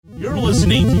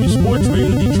listening to Sports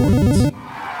Radio Detroit.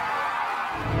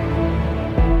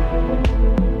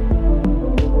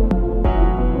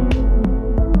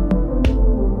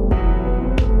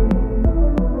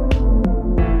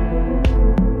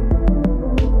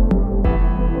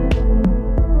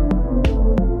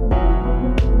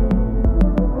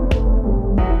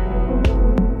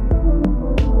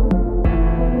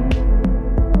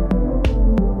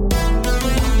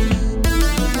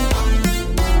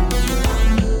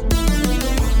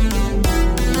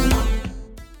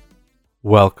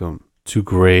 Welcome to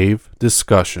Grave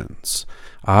Discussions.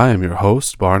 I am your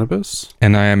host, Barnabas.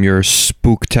 And I am your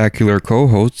spooktacular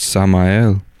co-host,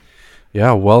 Samael.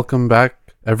 Yeah, welcome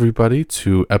back, everybody,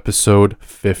 to episode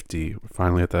 50. We're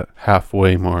finally at that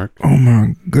halfway mark. Oh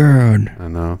my god. I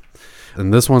know.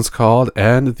 And this one's called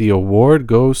And the Award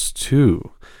Goes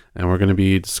To. And we're going to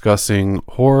be discussing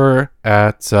horror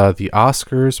at the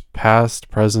Oscars, past,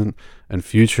 present, and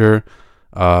future.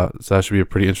 So that should be a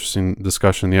pretty interesting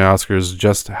discussion. The Oscars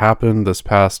just happened this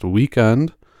past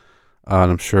weekend,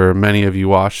 and I'm sure many of you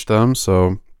watched them.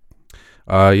 So,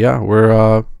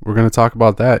 we're going to talk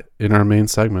about that in our main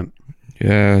segment.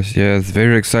 Yes,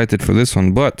 very excited for this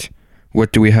one. But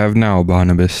what do we have now,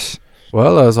 Barnabas?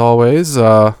 Well, as always,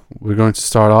 we're going to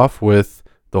start off with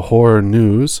the horror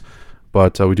news.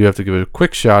 But we do have to give a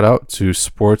quick shout out to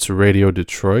Sports Radio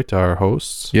Detroit, our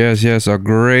hosts. Yes, our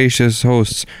gracious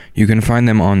hosts. You can find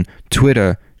them on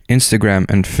Twitter, Instagram,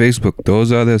 and Facebook.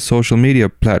 Those are their social media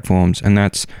platforms, and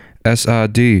that's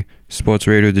SRD, Sports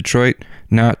Radio Detroit,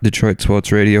 not Detroit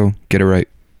Sports Radio. Get it right.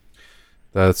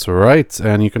 That's right.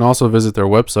 And you can also visit their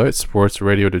website,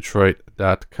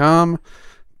 sportsradiodetroit.com,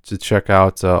 to check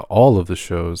out all of the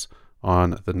shows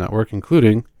on the network,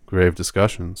 including Grave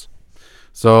Discussions.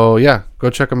 So, yeah, go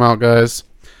check them out, guys.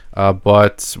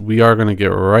 But we are going to get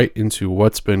right into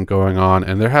what's been going on.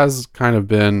 And there has kind of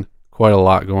been quite a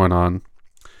lot going on.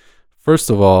 First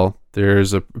of all,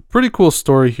 there's a pretty cool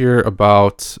story here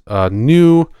about a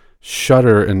new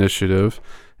Shudder initiative.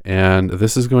 And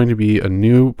this is going to be a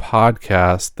new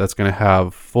podcast that's going to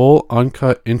have full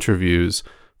uncut interviews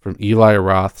from Eli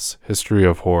Roth's History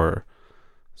of Horror.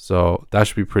 So that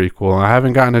should be pretty cool. And I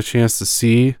haven't gotten a chance to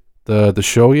see the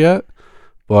show yet,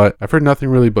 but I've heard nothing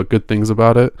really but good things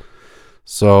about it.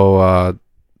 So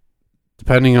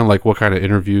depending on like what kind of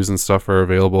interviews and stuff are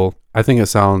available, I think it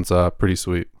sounds pretty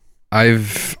sweet.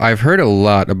 I've heard a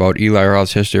lot about Eli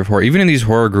Roth's History of Horror. Even in these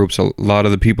horror groups, a lot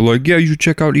of the people are like, yeah, you should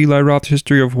check out Eli Roth's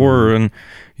History of Horror. And,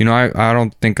 you know, I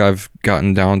don't think I've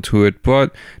gotten down to it.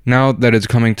 But now that it's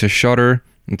coming to Shudder,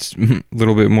 it's a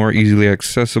little bit more easily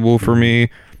accessible for me.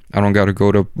 I don't got to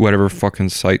go to whatever fucking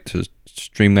site to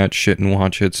stream that shit and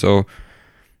watch it. So,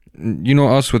 you know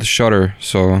us with Shudder,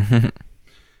 so...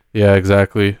 Yeah,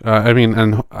 exactly. I mean,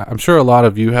 and I'm sure a lot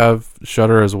of you have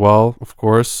Shudder as well, of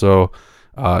course. So,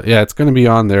 it's going to be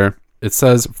on there. It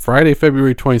says Friday,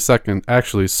 February 22nd,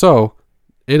 actually. So,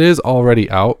 it is already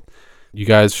out. You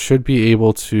guys should be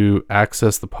able to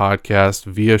access the podcast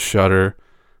via Shudder,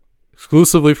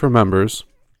 exclusively for members.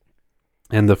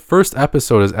 And the first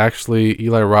episode is actually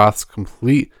Eli Roth's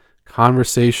complete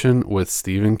conversation with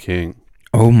Stephen King.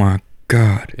 Oh my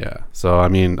God. Yeah. So, I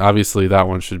mean, obviously that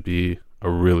one should be a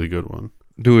really good one.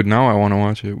 Dude, now I want to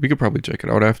watch it. We could probably check it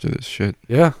out after this shit.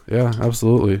 Yeah,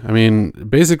 absolutely. I mean,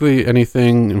 basically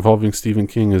anything involving Stephen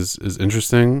King is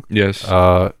interesting. Yes.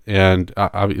 And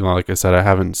I, you know, like I said, I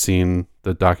haven't seen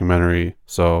the documentary,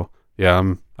 so yeah,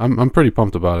 I'm pretty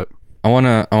pumped about it. I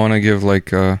wanna give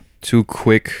like two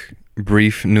quick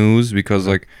brief news because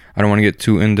like I don't want to get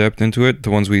too in depth into it, the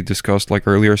ones we discussed like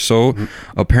earlier. So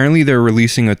apparently they're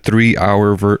releasing a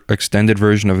 3-hour extended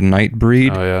version of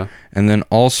Nightbreed. Oh yeah. And then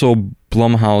also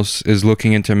Blumhouse is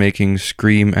looking into making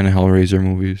Scream and Hellraiser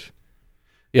movies.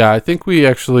 Yeah, I think we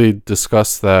actually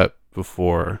discussed that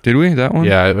before. Did we? That one?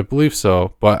 Yeah, I believe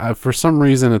so. But for some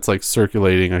reason it's like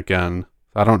circulating again.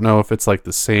 I don't know if it's like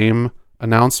the same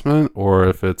announcement or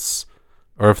if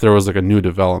there was like a new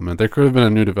development. There could have been a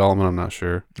new development, I'm not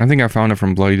sure. I think I found it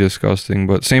from Bloody Disgusting,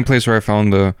 but same place where I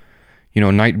found the,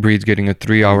 Nightbreed's getting a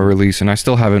 3-hour release, and I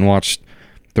still haven't watched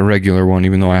the regular one,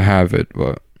 even though I have it,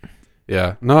 but...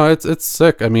 Yeah, no, it's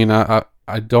sick. I mean, I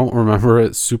don't remember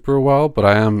it super well, but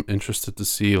I am interested to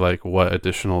see like what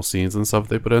additional scenes and stuff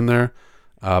they put in there.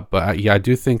 But I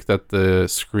do think that the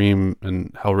Scream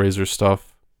and Hellraiser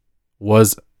stuff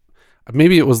was...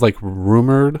 Maybe it was like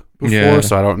rumored before,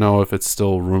 so I don't know if it's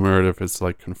still rumored, if it's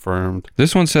like confirmed.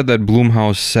 This one said that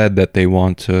Blumhouse said that they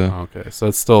want to. Okay, so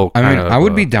it's still. I mean, I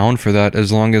would be down for that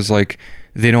as long as like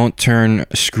they don't turn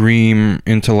Scream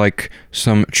into like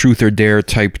some Truth or Dare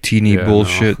type teeny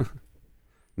bullshit.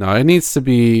 No, it needs to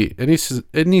be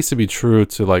true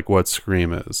to like what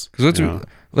Scream is.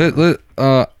 Because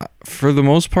for the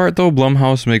most part though,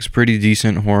 Blumhouse makes pretty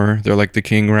decent horror. They're like the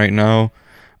king right now.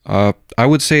 I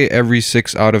would say every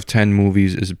 6 out of 10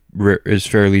 movies is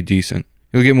fairly decent.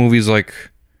 You'll get movies like,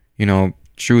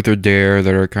 Truth or Dare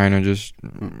that are kind of just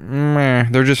meh.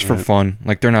 They're just for fun.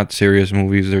 Like they're not serious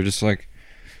movies. They're just like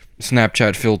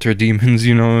Snapchat filter demons,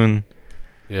 and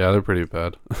yeah, they're pretty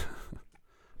bad.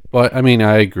 But I mean,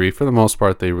 I agree. For the most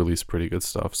part, they release pretty good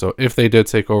stuff. So if they did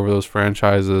take over those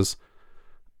franchises,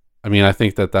 I mean, I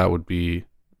think that would be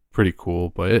pretty cool.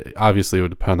 But obviously, it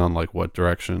would depend on like what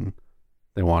direction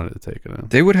they wanted to take it in.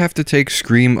 They would have to take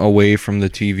Scream away from the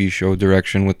TV show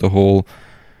direction with the whole,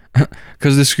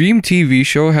 because the Scream TV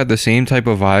show had the same type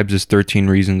of vibes as 13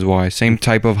 Reasons Why. Same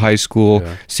type of high school,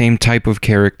 same type of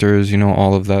characters,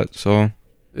 all of that. So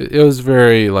it was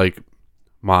very like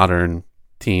modern,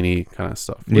 teeny kind of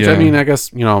stuff, which I mean, I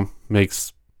guess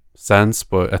makes sense,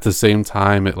 but at the same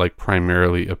time it like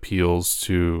primarily appeals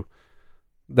to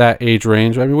that age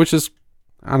range. I mean, which is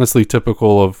honestly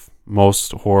typical of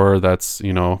most horror that's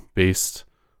based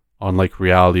on like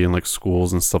reality and like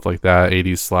schools and stuff like that.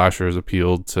 80s slashers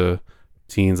appealed to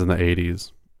teens in the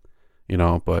 80s,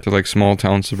 but to like small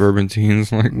town suburban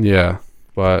teens, like yeah.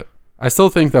 But I still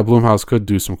think that Blumhouse could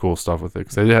do some cool stuff with it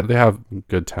because they have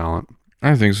good talent.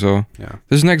 I think so. Yeah.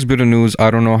 This next bit of news, I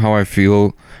don't know how I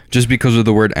feel just because of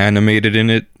the word animated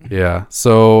in it. Yeah.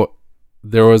 So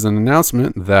there was an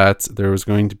announcement that there was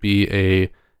going to be a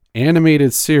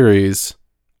animated series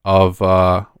of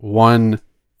one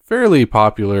fairly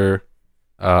popular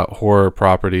horror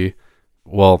property.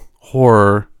 Well,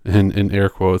 horror in air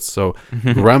quotes. So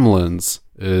Gremlins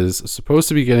is supposed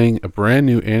to be getting a brand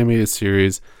new animated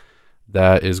series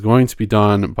that is going to be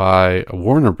done by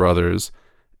Warner Brothers.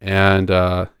 And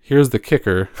here's the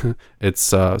kicker.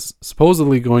 It's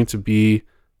supposedly going to be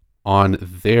on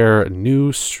their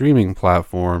new streaming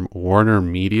platform, Warner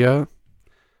Media,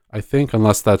 I think,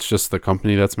 unless that's just the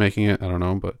company that's making it. I don't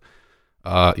know. But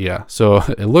yeah, so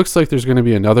it looks like there's going to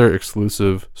be another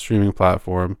exclusive streaming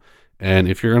platform. And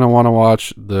if you're going to want to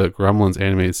watch the Gremlins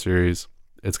animated series,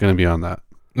 it's going to be on that.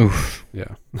 Oof.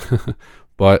 Yeah.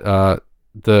 But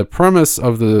the premise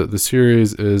of the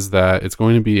series is that it's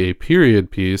going to be a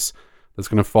period piece that's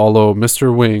going to follow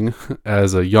Mr. Wing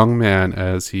as a young man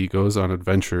as he goes on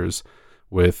adventures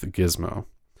with Gizmo.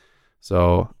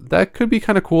 So that could be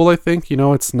kind of cool, I think.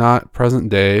 It's not present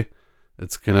day.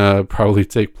 It's going to probably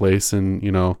take place in,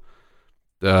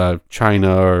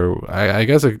 China or I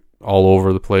guess all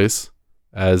over the place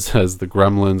as the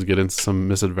Gremlins get into some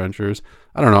misadventures.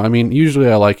 I don't know. I mean, usually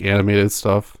I like animated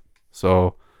stuff.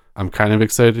 So I'm kind of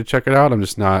excited to check it out. I'm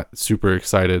just not super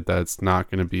excited that it's not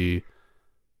going to be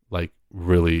like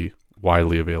really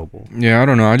widely available. Yeah, I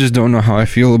don't know. I just don't know how I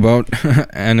feel about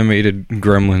animated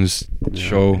Gremlins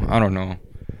show. I don't know.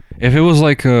 If it was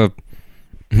like a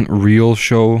real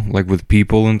show, like with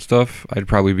people and stuff, I'd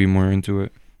probably be more into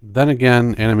it. Then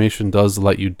again, animation does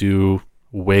let you do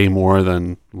way more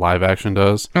than live action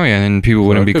does. Oh yeah, and people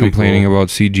wouldn't be complaining about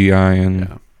CGI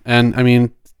and And I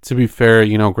mean, to be fair,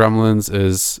 Gremlins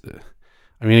is,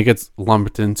 I mean, it gets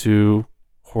lumped into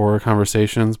horror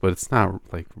conversations, but it's not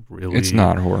like really. It's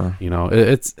not horror.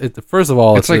 It's first of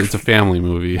all, it's a family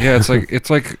movie. Yeah, it's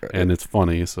like, and it's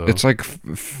funny. So it's like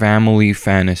family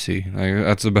fantasy. Like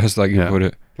that's the best I can put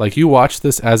it. Like you watched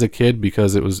this as a kid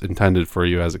because it was intended for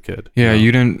you as a kid. Yeah,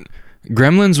 you didn't.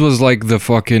 Gremlins was like the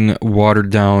fucking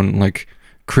watered down like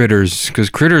Critters, because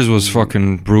Critters was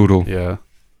fucking brutal. Yeah.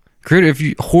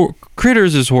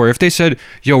 Critters is horror. If they said,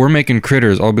 "Yo, we're making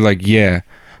Critters," I'll be like, "Yeah."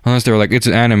 Unless they were like, "It's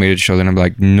an animated show," then I'd be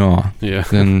like, "No." Yeah.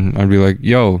 Then I'd be like,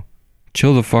 "Yo,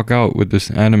 chill the fuck out with this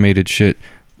animated shit."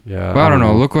 Yeah. But I don't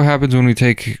know. Look what happens when we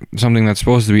take something that's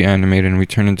supposed to be animated and we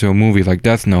turn it into a movie like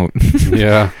Death Note.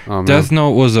 Yeah. Death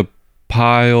Note was a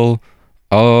pile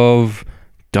of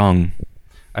dung.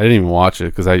 I didn't even watch it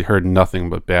because I heard nothing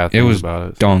but bad things about it. It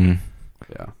was dung.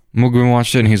 Yeah. Mugen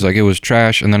watched it and he's like, it was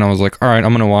trash. And then I was like, all right,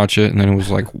 I'm gonna watch it. And then it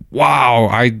was like, wow,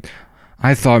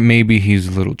 I thought maybe he's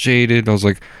a little jaded. I was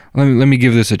like, let me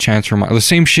give this a chance for the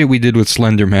same shit we did with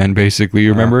Slender Man, basically.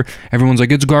 You remember? Everyone's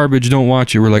like, it's garbage, don't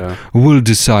watch it. We're like, we'll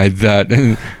decide that.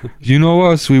 And you know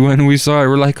us, we went and we saw it.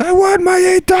 We're like, I want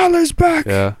my $8 back.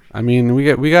 Yeah. I mean,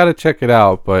 we got to check it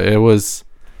out, but it was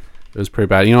pretty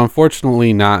bad.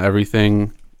 Unfortunately, not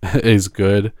everything is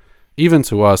good, even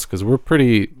to us, because we're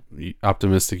pretty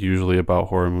optimistic usually about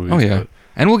horror movies. Oh yeah,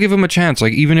 and we'll give them a chance.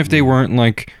 Like even if they weren't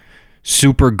like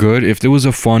super good, if there was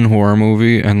a fun horror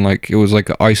movie and like it was like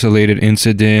an isolated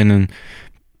incident and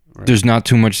there's not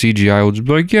too much CGI, we'll just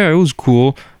be like, yeah, it was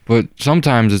cool. But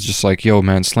sometimes it's just like, yo,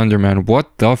 man, Slender Man,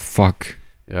 what the fuck?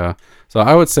 Yeah. So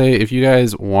I would say if you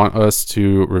guys want us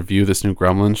to review this new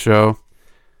Gremlins show,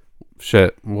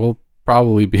 shit, we'll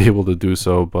probably be able to do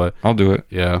so. But I'll do it.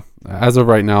 yeah, as of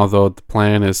right now, though, the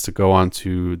plan is to go on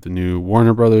to the new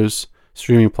Warner Brothers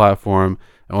streaming platform.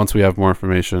 And once we have more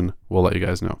information, we'll let you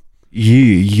guys know.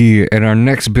 Yeah. And our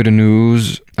next bit of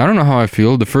news, I don't know how I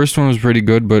feel. The first one was pretty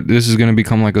good, but this is going to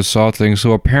become like a Saw thing.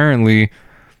 So apparently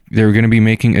they're going to be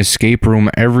making Escape Room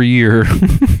every year.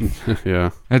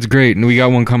 Yeah. That's great. And we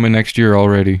got one coming next year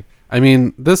already. I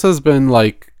mean, this has been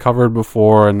like covered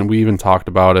before, and we even talked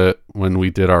about it when we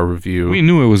did our review. We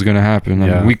knew it was going to happen. I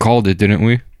mean, we called it, didn't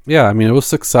we? Yeah, I mean, it was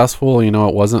successful. You know,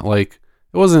 it wasn't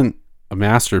a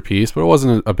masterpiece, but it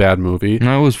wasn't a bad movie.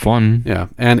 No, it was fun. Yeah,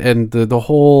 and the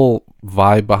whole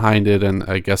vibe behind it, and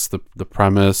I guess the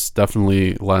premise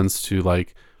definitely lends to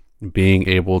like being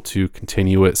able to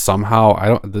continue it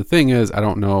somehow. The thing is, I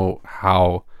don't know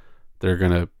how they're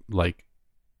gonna like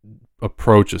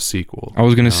approach a sequel. I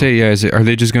was gonna say, yeah. Are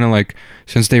they just gonna like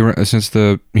since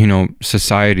the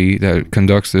society that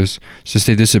conducts this, since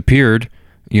they disappeared,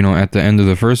 at the end of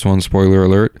the first one, spoiler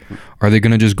alert, are they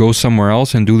gonna just go somewhere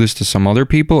else and do this to some other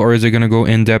people, or is it gonna go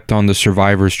in depth on the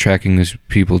survivors tracking these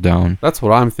people down? That's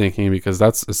what I'm thinking, because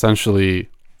that's essentially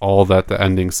all that the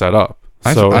ending set up.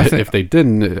 If they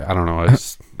didn't, I don't know.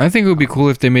 I think it would be cool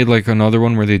if they made like another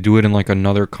one where they do it in like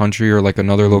another country or like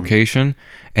another location,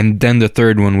 and then the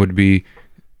third one would be.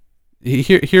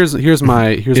 Here's my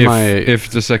if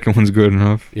the second one's good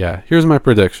enough. Yeah, here's my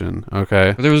prediction.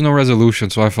 Okay. But there was no resolution,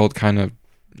 so I felt kind of.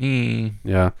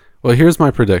 Yeah. Well, here's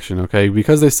my prediction. Okay,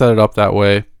 because they set it up that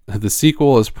way, the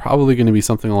sequel is probably going to be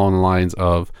something along the lines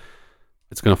of,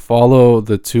 it's going to follow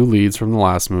the two leads from the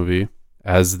last movie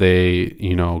as they,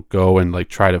 go and like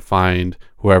try to find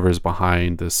whoever's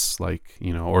behind this like,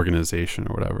 organization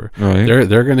or whatever. Right.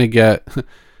 They're going to get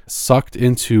sucked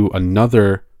into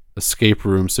another escape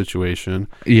room situation.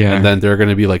 Yeah. And then they're going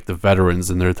to be like the veterans,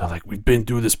 and they're like, we've been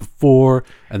through this before.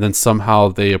 And then somehow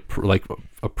they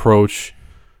approach,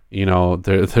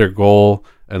 their goal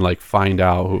and like find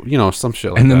out who, some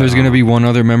shit like that. And then there's going to be one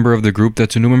other member of the group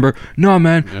that's a new member. No,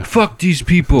 man, fuck these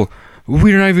people.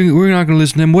 We're not going to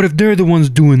listen to them. What if they're the ones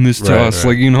doing this to us?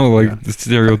 Right. Like, the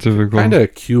stereotypical. Kind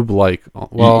of Cube-like.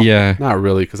 Well, yeah. Not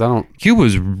really, because Cube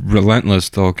was relentless,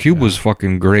 though. Cube was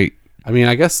fucking great. I mean,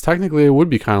 I guess technically it would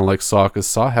be kind of like Saw, because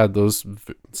Saw had those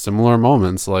similar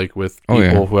moments, like with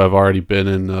people who have already been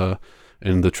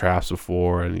in the traps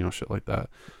before, and shit like that.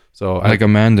 So like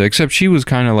Amanda, except she was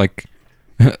kind of like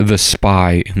the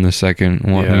spy in the second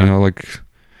one. Like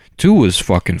 2 was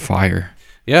fucking fire.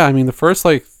 Yeah, I mean the first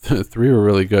like 3 were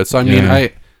really good. So I mean,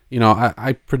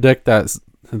 I predict that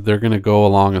they're gonna go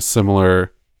along a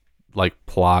similar like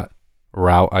plot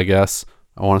route. I guess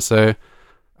I want to say.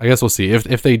 I guess we'll see.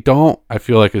 If they don't, I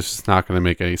feel like it's just not gonna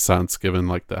make any sense given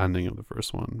like the ending of the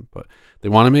first one. But they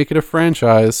want to make it a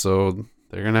franchise, so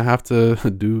they're gonna have to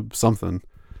do something.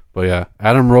 But yeah,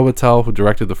 Adam Robitel, who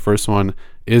directed the first one,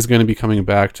 is going to be coming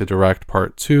back to direct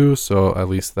part 2. So at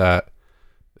least that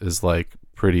is like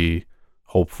pretty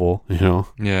hopeful,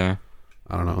 Yeah.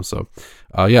 I don't know. So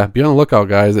yeah, be on the lookout,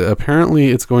 guys. Apparently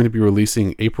it's going to be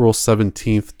releasing April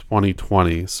 17th,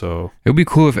 2020. So it would be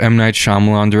cool if M. Night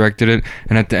Shyamalan directed it,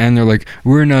 and at the end they're like,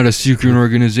 we're not a secret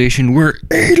organization, we're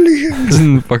aliens.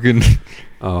 And fucking...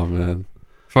 Oh, man.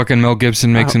 Fucking Mel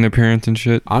Gibson makes an appearance and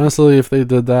shit. Honestly, if they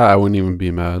did that, I wouldn't even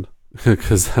be mad,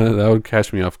 because that would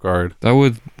catch me off guard. That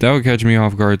would catch me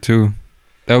off guard too.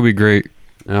 That would be great.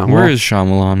 Yeah, Where is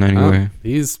Shyamalan anyway?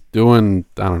 He's doing,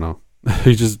 I don't know.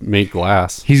 He just made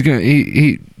Glass. He's gonna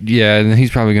and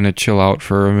he's probably gonna chill out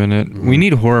for a minute. Mm-hmm. We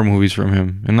need horror movies from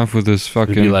him. Enough with this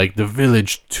fucking. It'd be like The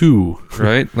Village 2,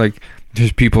 right? Like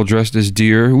there's people dressed as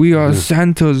deer. We are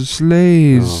Santa's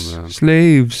slaves. Oh,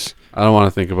 slaves. I don't want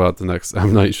to think about the next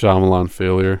M. Night Shyamalan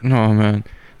failure. No, man.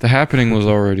 The Happening was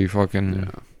already fucking...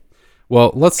 Yeah.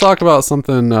 Well, let's talk about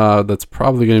something that's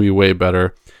probably going to be way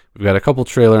better. We've got a couple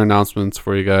trailer announcements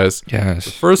for you guys. Yes.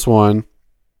 The first one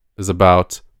is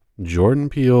about Jordan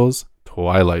Peele's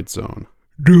Twilight Zone.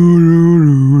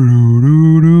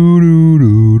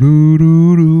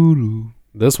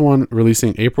 This one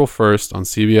releasing April 1st on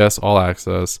CBS All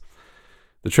Access.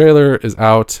 The trailer is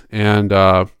out, and...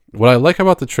 what I like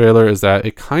about the trailer is that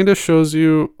it kind of shows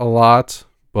you a lot,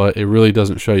 but it really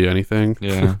doesn't show you anything.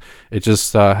 Yeah. It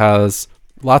just has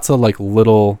lots of like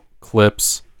little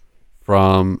clips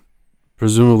from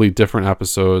presumably different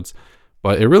episodes,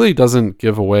 but it really doesn't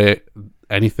give away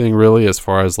anything really as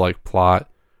far as like plot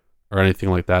or anything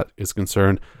like that is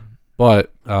concerned.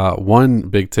 But one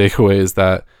big takeaway is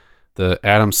that the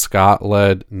Adam Scott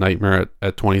led Nightmare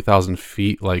at 20,000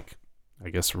 Feet, like, I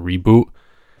guess, reboot,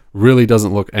 really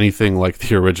doesn't look anything like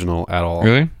the original at all.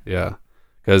 Really? Yeah.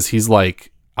 Because he's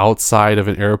like outside of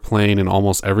an airplane in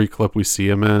almost every clip we see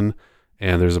him in,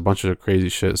 and there's a bunch of crazy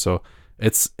shit. So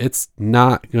it's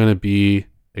not going to be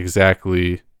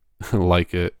exactly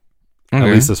like it, at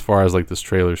least as far as like this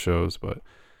trailer shows. But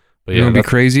yeah, it would be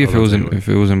crazy if it was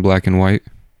in black and white.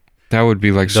 That would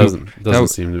be like doesn't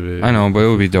seem to be. I know, but it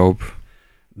would be dope.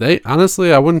 They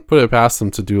honestly, I wouldn't put it past them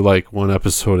to do like one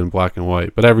episode in black and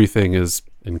white, but everything is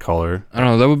in color. I don't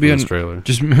know. That would be a trailer.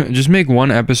 Just make one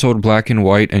episode black and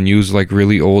white and use like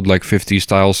really old like 50s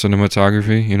style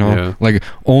cinematography. You know, Yeah. like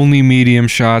only medium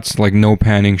shots, like no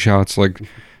panning shots. Like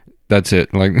that's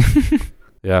it. Like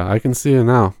Yeah, I can see it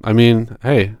now. I mean,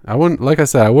 hey, I wouldn't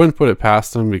put it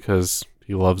past him because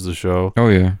he loves the show. oh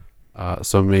yeah.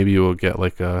 So maybe we'll get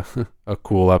like a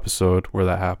cool episode where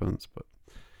that happens. But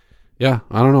yeah,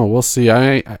 I don't know. We'll see.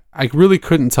 I really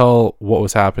couldn't tell what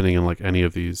was happening in like any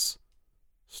of these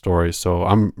stories, so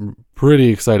I'm pretty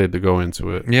excited to go into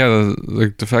it. Yeah,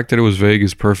 the fact that it was vague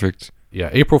is perfect. Yeah,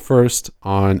 April 1st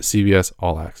on CBS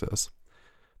All Access.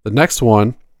 The next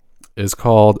one is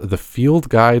called The Field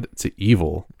Guide to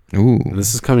Evil. Ooh. And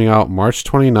this is coming out March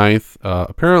 29th,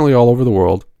 apparently all over the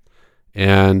world.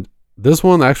 And this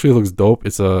one actually looks dope.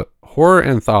 It's a horror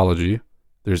anthology.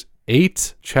 There's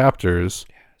 8 chapters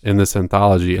in this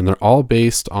anthology, and they're all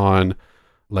based on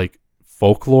like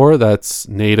folklore that's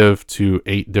native to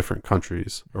 8 different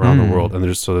countries around the world. And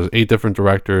there's 8 different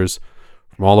directors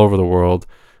from all over the world,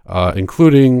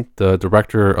 including the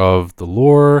director of The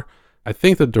Lure. I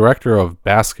think the director of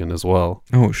Baskin as well.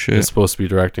 Oh shit. Is supposed to be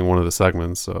directing one of the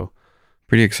segments, so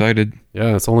Pretty excited.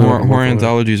 yeah, it's only Horror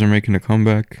anthologies are making a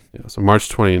comeback. Yeah, so March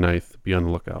 29th, be on the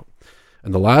lookout.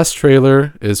 And the last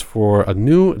trailer is for a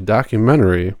new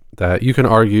documentary that you can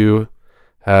argue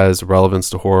has relevance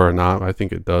to horror or not. I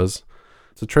think it does.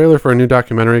 It's a trailer for a new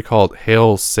documentary called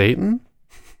Hail Satan?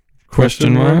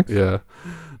 Question mark? Yeah.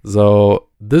 So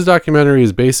this documentary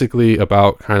is basically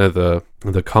about kind of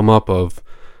the come up of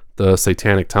the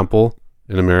Satanic Temple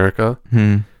in America.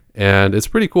 And it's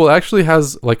pretty cool. It actually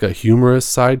has like a humorous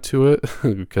side to it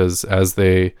because as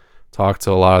they talk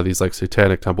to a lot of these like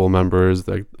Satanic Temple members,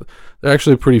 they're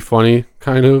actually pretty funny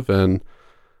kind of, and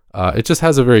it just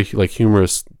has a very like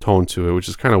humorous tone to it, which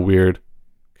is kind of weird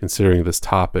considering this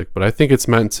topic. But I think it's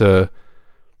meant to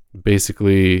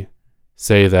basically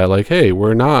say that like, hey,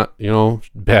 we're not,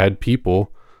 bad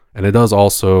people. And it does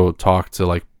also talk to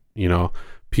like,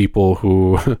 people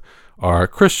who are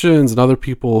Christians and other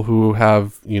people who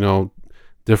have,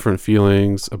 different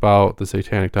feelings about the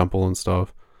Satanic Temple and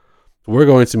stuff. We're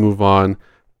going to move on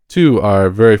to our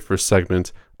very first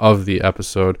segment of the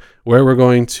episode, where we're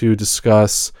going to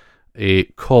discuss a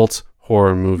cult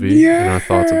horror movie and our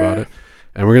thoughts about it.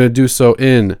 And we're going to do so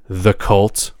in The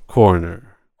Cult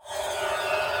Corner.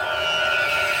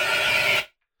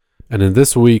 And in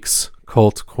this week's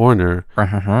Cult Corner,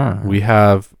 we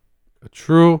have a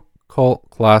true cult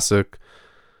classic,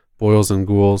 Boils and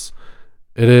Ghouls.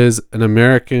 It is An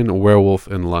American Werewolf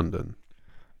in London.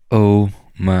 Oh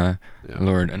my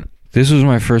lord. And this was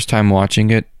my first time watching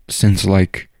it since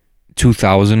like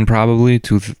 2000 probably,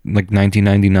 to like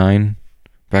 1999,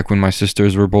 back when my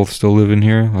sisters were both still living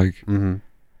here. And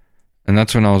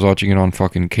that's when I was watching it on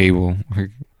fucking cable,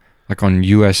 like on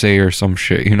USA or some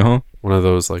shit, One of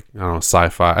those, like, I don't know,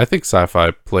 Sci-Fi. I think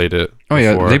Sci-Fi played it Oh before.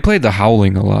 yeah, they played The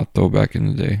Howling a lot though back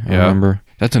in the day. I remember.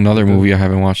 That's another movie I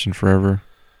haven't watched in forever.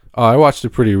 Oh, I watched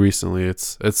it pretty recently.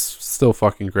 It's still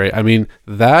fucking great. I mean,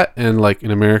 that and like An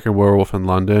American Werewolf in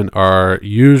London are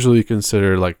usually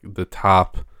considered like the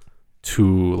top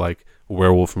 2 like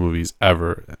werewolf movies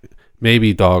ever.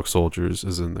 Maybe Dog Soldiers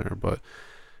is in there, but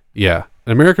yeah.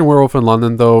 An American Werewolf in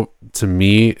London, though, to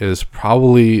me is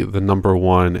probably the number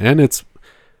 1, and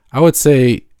I would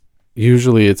say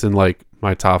usually it's in like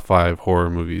my top 5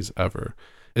 horror movies ever.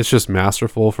 It's just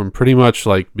masterful from pretty much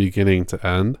like beginning to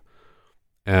end.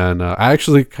 And I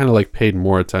actually kind of like paid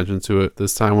more attention to it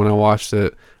this time when I watched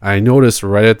it. I noticed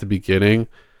right at the beginning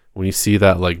when you see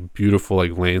that like beautiful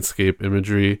like landscape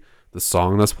imagery, the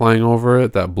song that's playing over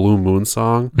it, that Blue Moon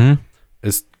song,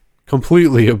 is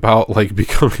completely about like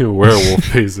becoming a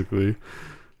werewolf, basically.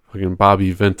 Fucking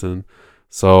Bobby Vinton.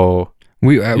 So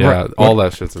all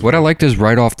that shit's in what I there. liked is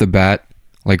right off the bat,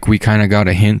 like we kind of got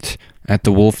a hint at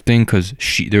the wolf thing because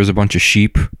there was a bunch of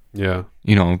sheep. Yeah.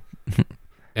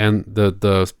 And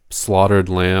the slaughtered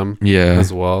lamb Yeah.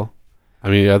 as well. I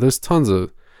mean, yeah, there's tons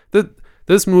of...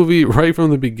 This movie, right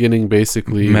from the beginning,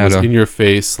 basically was Meta. in your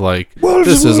face, like, Wolves,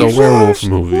 this is a wolves, werewolf wolves.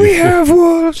 movie. We have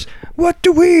wolves. what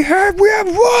do we have? We have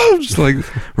wolves, like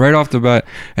right off the bat.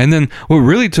 And then what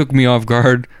really took me off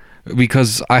guard,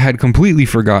 because I had completely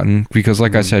forgotten, because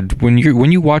like I said, when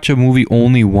you watch a movie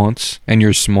only once and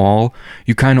you're small,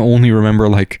 you kind of only remember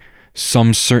like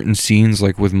some certain scenes,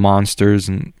 like with monsters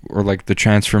or like the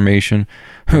transformation.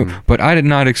 But I did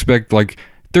not expect, like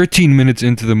 13 minutes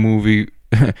into the movie,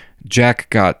 Jack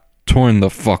got torn the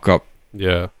fuck up.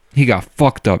 Yeah. He got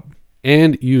fucked up.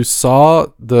 And you saw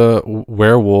the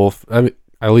werewolf, I mean,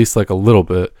 at least like a little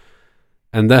bit.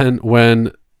 And then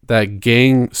when that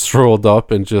gang strolled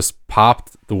up and just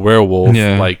popped the werewolf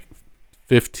like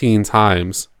 15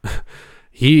 times,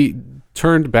 he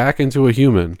turned back into a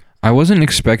human. I wasn't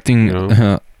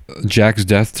expecting Jack's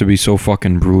death to be so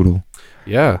fucking brutal.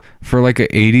 Yeah. For like an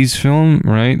 80s film,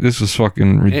 right? This was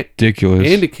fucking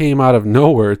ridiculous. And it came out of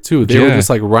nowhere, too. They were just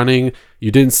like running.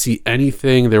 You didn't see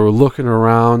anything. They were looking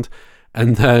around.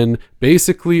 And then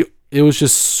basically it was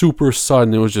just super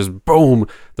sudden. It was just boom.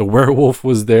 The werewolf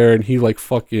was there and he like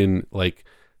fucking like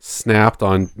snapped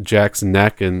on Jack's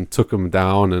neck and took him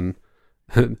down. And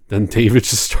then David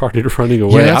just started running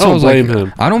away. I don't blame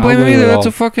him. I don't blame him either. That's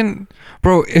a fucking...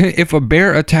 Bro, if a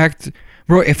bear attacked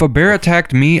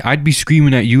me, I'd be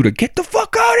screaming at you to get the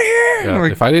fuck out of here. Yeah,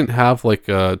 like, if I didn't have like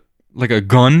a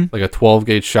gun, like a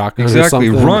 12-gauge shotgun, exactly,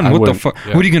 or something, run. What the fuck?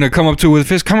 Yeah. What are you gonna come up to with a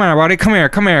fist? Come here, buddy. Come here.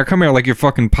 Like you're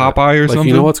fucking Popeye or something.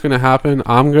 You know what's gonna happen?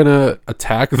 I'm gonna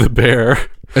attack the bear,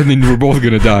 and then we're both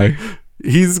gonna die.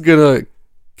 He's gonna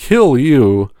kill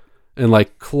you and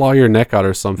like claw your neck out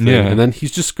or something, and then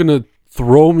he's just gonna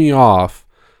throw me off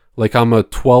like I'm a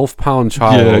 12-pound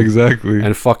child. Yeah, exactly.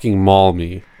 And fucking maul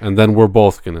me, and then we're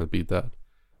both gonna be dead.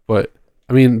 But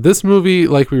I mean, this movie,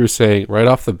 like we were saying, right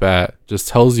off the bat, just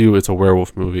tells you it's a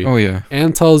werewolf movie. Oh yeah,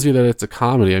 and tells you that it's a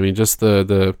comedy. I mean, just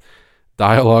the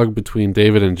dialogue between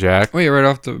David and Jack. Oh yeah, right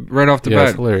off the bat,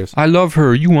 it's hilarious. I love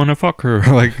her. You want to fuck her?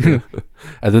 Like, and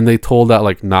then they told that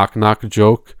like knock knock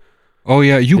joke. Oh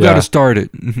yeah, you gotta start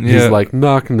it. He's like,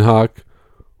 knock knock.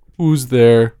 Who's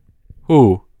there?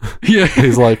 Who? Yeah.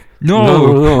 He's like,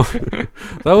 no. That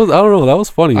was, I don't know. That was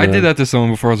funny. I did that to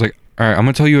someone before. I was like, all right, I'm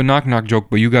gonna tell you a knock knock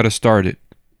joke, but you gotta start it.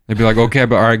 They'd be like, okay,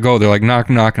 but all right, go. They're like, knock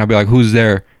knock, and I'll be like, who's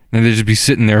there? And they'd just be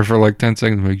sitting there for like 10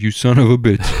 seconds, like, you son of a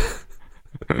bitch.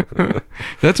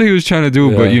 That's what he was trying to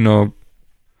do, but you know,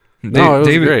 it was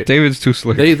great. David's too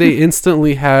slick. They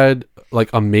instantly had like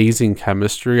amazing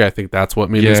chemistry. I think that's what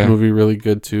made this movie really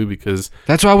good too, because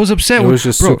that's why I was upset. It was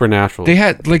just supernatural. They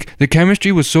had like the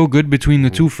chemistry was so good between the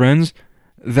two friends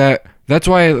that's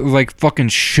why it like fucking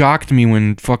shocked me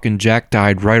when fucking Jack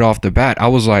died right off the bat. I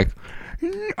was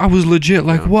legit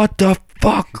like, what the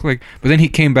fuck? Like, but then he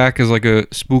came back as like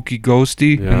a spooky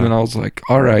ghosty, and then I was like,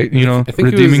 all right, you know,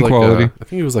 redeeming quality. I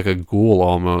think he was like a ghoul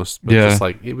almost, but just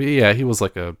like he was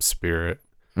like a spirit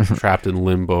trapped in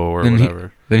limbo or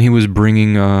whatever. Then he was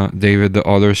bringing David the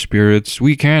other spirits.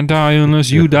 We can't die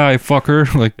unless you die,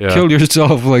 fucker. Like, kill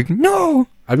yourself. Like, no.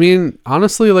 I mean,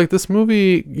 honestly, like this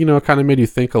movie, you know, kind of made you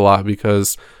think a lot,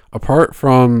 because apart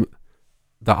from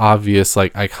the obvious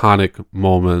like iconic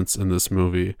moments in this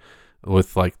movie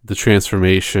with like the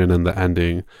transformation and the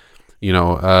ending, you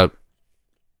know,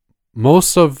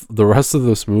 most of the rest of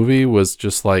this movie was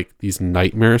just like these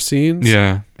nightmare scenes.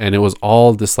 Yeah. And it was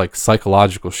all this like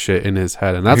psychological shit in his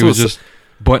head. And that's he was just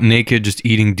butt naked, just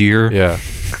eating deer. Yeah.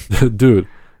 Dude.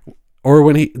 Or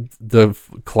when the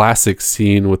classic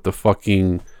scene with the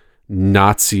fucking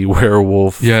Nazi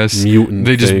werewolf mutant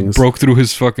they things. Just broke through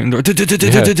his fucking door. They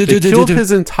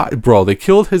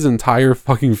killed his entire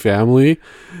fucking family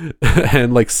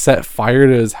and like set fire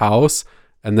to his house,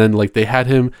 and then like they had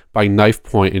him by knife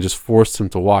point and just forced him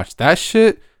to watch. That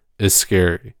shit is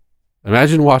scary.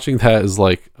 Imagine watching that as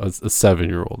like a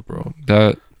 7-year-old, bro.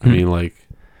 I mean, like,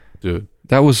 dude.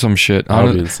 That was some shit. That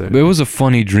would be insane. It was a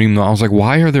funny dream though. I was like,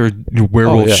 why are there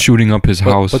werewolves shooting up his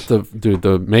house? But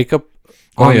the makeup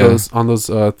on those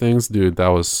things, dude, that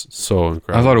was so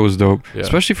incredible. I thought it was dope,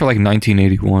 especially for like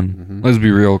 1981. Mm-hmm. Let's be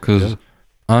real, because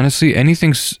honestly,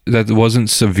 anything that wasn't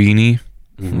Savini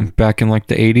back in like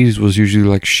the 80s was usually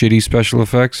like shitty special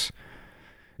effects.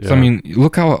 Yeah. So I mean,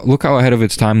 look how ahead of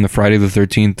its time the Friday the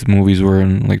 13th movies were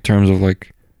in like terms of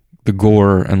like the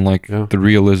gore and like the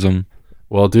realism.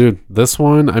 Well, dude, this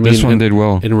one did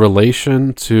well. In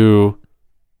relation to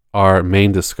our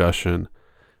main discussion,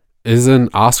 is an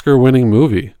Oscar-winning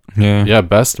movie. Yeah. Yeah,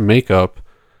 best makeup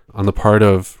on the part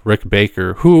of Rick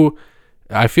Baker, who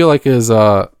I feel like is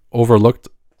overlooked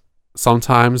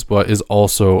sometimes, but is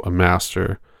also a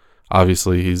master.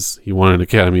 Obviously, he won an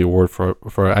Academy Award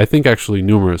for I think actually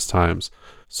numerous times.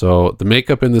 So the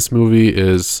makeup in this movie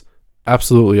is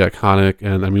absolutely iconic.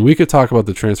 And I mean, we could talk about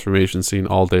the transformation scene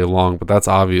all day long, but that's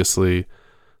obviously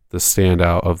the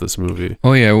standout of this movie.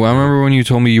 Oh yeah, well, I remember when you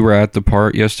told me you were at the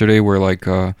part yesterday where like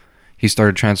he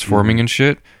started transforming and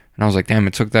shit. And I was like, damn,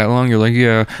 it took that long? You're like,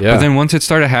 yeah. But then once it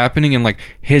started happening and like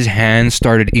his hands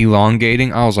started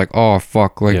elongating, I was like, oh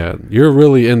fuck, like yeah, you're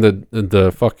really in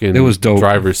the fucking it was dope.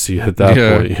 Driver's seat at that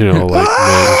point, you know, like,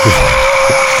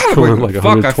 man, going like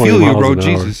fuck, I feel you, bro,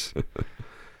 Jesus.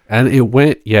 And it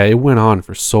went on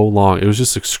for so long. It was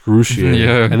just excruciating.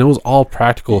 Yeah. And it was all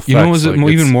practical effects. You know what was like,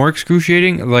 even more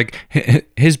excruciating? Like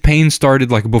his pain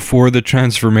started like before the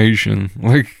transformation.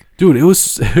 Like, dude, it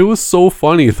was so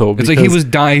funny though. It's like he was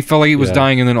dying. He felt like he was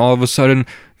dying, and then all of a sudden,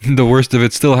 the worst of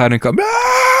it still hadn't come.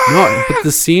 No, but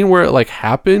the scene where it like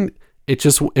happened, it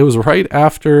was right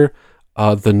after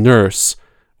the nurse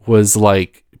was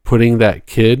like putting that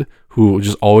kid who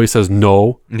just always says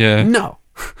no,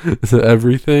 to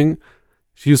everything.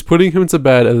 She was putting him to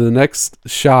bed, and the next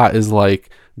shot is like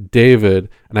David,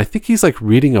 and I think he's like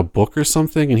reading a book or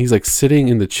something, and he's like sitting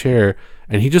in the chair,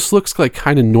 and he just looks like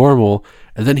kind of normal.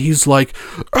 And then he's like,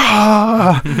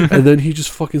 ah! And then he just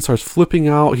fucking starts flipping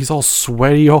out. He's all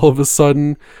sweaty all of a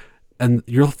sudden. And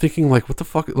you're thinking, like, what the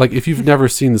fuck? Like, if you've never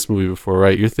seen this movie before,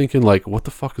 right? You're thinking, like, what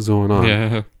the fuck is going on?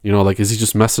 Yeah. You know, like, is he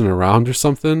just messing around or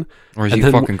something? Or is he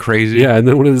fucking crazy? Yeah, and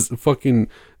then when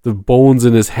the bones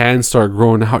in his hand start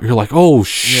growing out, you're like, oh,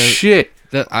 shit.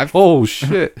 Oh,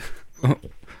 shit.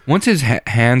 Once his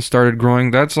hand started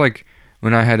growing, that's, like,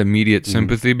 when I had immediate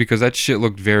sympathy because that shit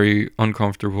looked very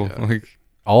uncomfortable. Yeah. Like,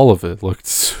 all of it looked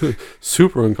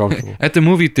super uncomfortable. At the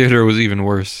movie theater, it was even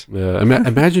worse. Yeah,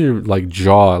 imagine your like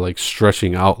jaw like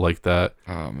stretching out like that.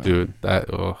 Oh man, dude, that.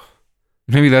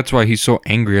 Maybe that's why he's so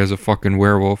angry as a fucking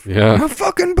werewolf. Yeah, my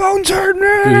fucking bones hurt,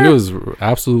 man. Dude, he was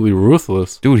absolutely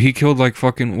ruthless. Dude, he killed like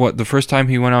fucking what? The first time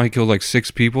he went out, he killed like 6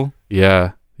 people.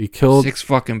 Yeah, he killed 6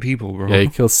 fucking people, bro. Yeah, he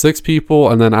killed 6 people,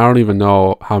 and then I don't even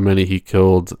know how many he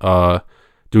killed.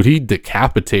 Dude, he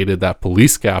decapitated that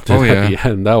police captain at the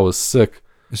end. That was sick.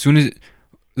 As soon as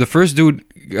the first dude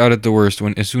got it the worst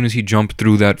as soon as he jumped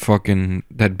through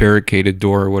that barricaded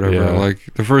door or whatever,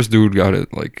 like the first dude got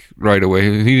it like right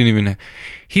away. He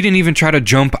didn't even try to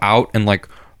jump out and like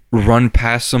run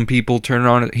past some people, turn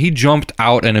around. He jumped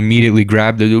out and immediately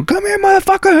grabbed the dude. Come here,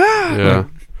 motherfucker! Yeah.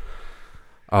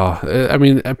 I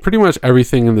mean, pretty much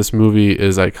everything in this movie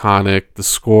is iconic. The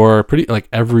score, like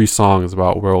every song is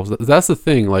about werewolves. That's the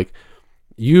thing. Like,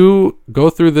 you go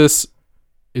through this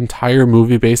entire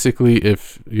movie basically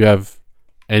if you have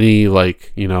any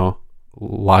like, you know,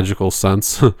 logical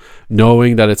sense,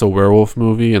 knowing that it's a werewolf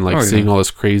movie and like seeing all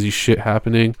this crazy shit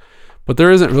happening. But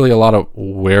there isn't really a lot of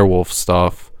werewolf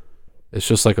stuff. It's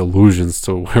just like allusions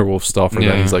to werewolf stuff, or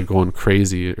that he's like going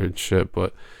crazy and shit.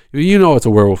 But you know, it's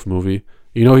a werewolf movie.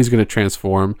 You know he's going to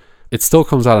transform. It still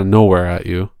comes out of nowhere at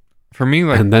you. For me,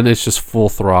 like... And then it's just full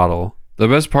throttle. The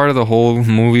best part of the whole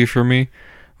movie for me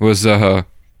was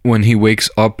when he wakes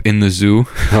up in the zoo.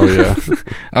 Oh, yeah.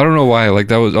 I don't know why. Like,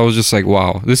 I was just like,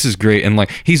 wow, this is great. And,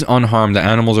 like, he's unharmed. The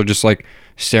animals are just, like,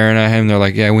 staring at him. They're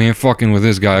like, yeah, we ain't fucking with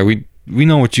this guy. We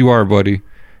know what you are, buddy.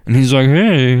 And he's like,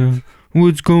 hey...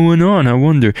 what's going on? I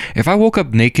wonder. If I woke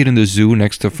up naked in the zoo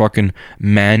next to fucking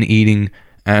man-eating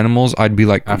animals, I'd be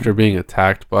like... After being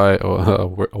attacked by a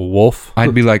wolf?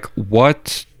 I'd be like,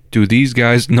 what do these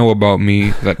guys know about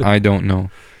me that I don't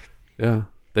know? Yeah.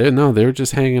 They were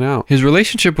just hanging out. His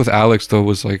relationship with Alex, though,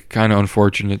 was, like, kind of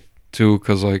unfortunate, too,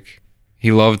 because, like,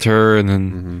 he loved her, and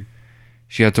then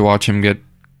she had to watch him get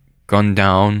gunned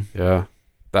down. Yeah.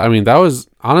 I mean, that was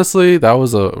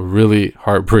a really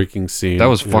heartbreaking scene. That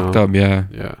was fucked up, yeah.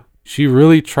 Yeah. She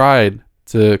really tried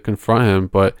to confront him,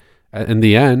 but in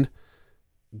the end,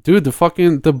 dude,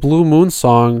 the Blue Moon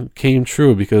song came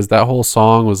true, because that whole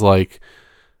song was like,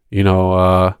 you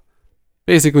know,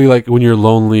 basically like when you're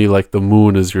lonely, like the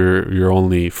moon is your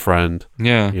only friend.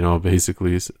 Yeah. You know,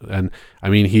 basically. And I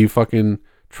mean, he fucking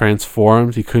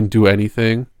transformed. He couldn't do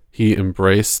anything. He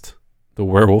embraced the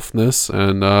werewolfness,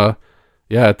 and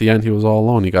yeah, at the end, he was all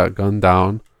alone. He got gunned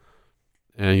down,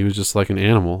 and he was just like an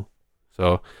animal.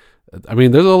 So, I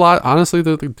mean, there's a lot. Honestly,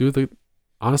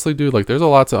 dude, like, there's a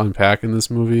lot to unpack in this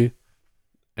movie,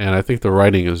 and I think the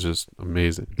writing is just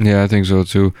amazing. Yeah, I think so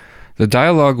too. The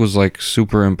dialogue was like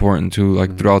super important too.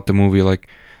 Like throughout the movie, like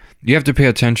you have to pay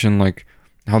attention, like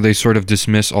how they sort of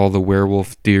dismiss all the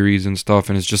werewolf theories and stuff,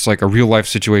 and it's just like a real life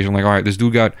situation. Like, all right, this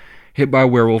dude got hit by a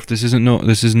werewolf. This is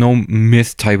no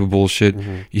myth type of bullshit.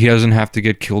 He doesn't have to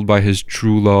get killed by his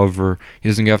true love, or he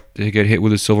doesn't have to get hit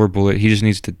with a silver bullet. He just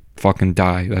needs to fucking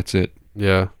die. That's it.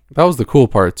 Yeah. That was the cool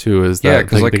part too, is that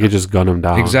they could just gun him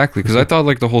down. Exactly, because I thought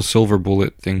like the whole silver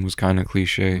bullet thing was kind of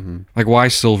cliche. Mm-hmm. Like, why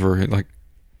silver? Like,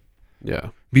 yeah,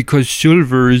 because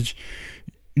silver is.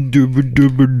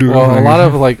 Well, a lot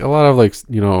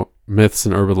of myths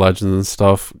and urban legends and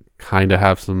stuff kind of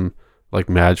have some like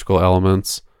magical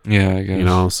elements. Yeah, I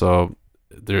guess. So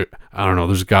there, I don't know.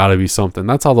 There's got to be something.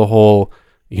 That's how the whole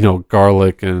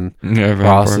garlic and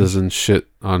crosses and shit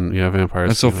on vampires.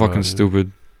 That's so fucking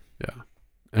stupid. Yeah,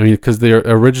 I mean, because the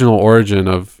original origin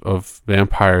of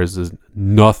vampires is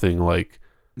nothing like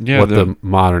what the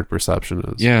modern perception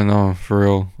is. Yeah, no, for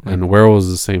real. And werewolves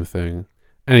is the same thing.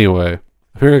 Anyway,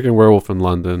 American Werewolf in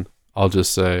London, I'll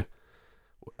just say,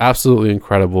 absolutely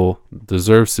incredible.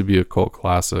 Deserves to be a cult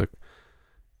classic.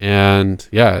 And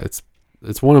yeah, it's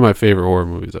one of my favorite horror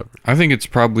movies ever. I think it's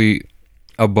probably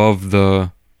above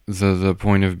the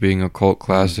point of being a cult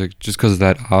classic just because of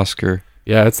that Oscar.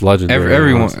 Yeah, it's legendary.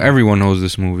 Everyone knows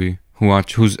this movie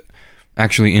who's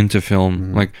actually into film.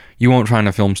 Mm-hmm. Like, you won't find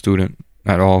a film student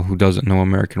at all who doesn't know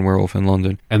American Werewolf in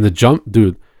London. And the jump,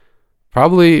 dude.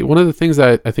 Probably one of the things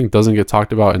that I think doesn't get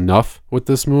talked about enough with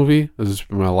this movie, this is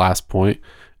my last point,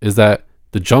 is that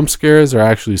the jump scares are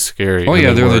actually scary. Oh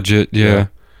yeah, they're legit. Yeah.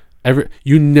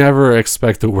 You never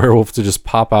expect a werewolf to just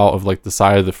pop out of like the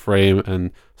side of the frame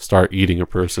and start eating a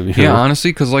person. You know?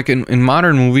 Honestly, because like in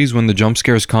modern movies, when the jump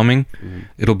scare is coming,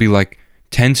 it'll be like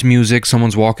tense music,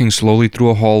 someone's walking slowly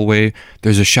through a hallway,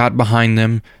 there's a shot behind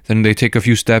them, then they take a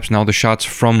few steps, now the shot's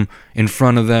from in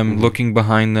front of them, looking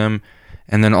behind them,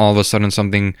 and then all of a sudden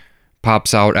something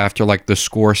pops out after like the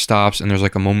score stops and there's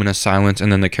like a moment of silence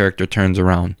and then the character turns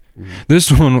around.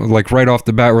 This one, like right off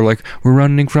the bat, we're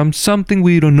running from something,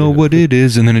 we don't know what it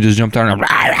is, and then it just jumped out and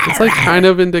it's like kind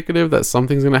of indicative that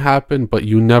something's gonna happen, but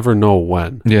you never know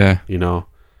when. Yeah.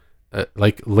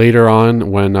 Like later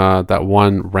on when that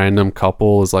one random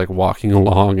couple is like walking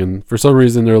along and for some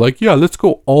reason they're like, yeah, let's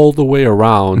go all the way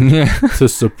around to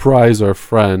surprise our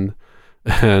friend.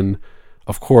 And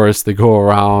of course they go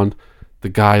around, the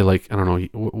guy, like, I don't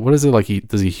know, what is it, like,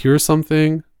 does he hear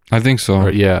something? I think so.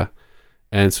 Yeah.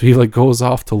 And so he like goes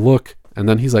off to look, and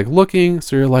then he's like looking,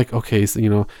 so you're like, okay, so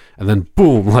and then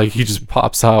boom, like he just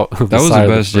pops out of the that was side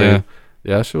the best. of the frame.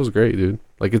 Yeah, that shit was great, dude.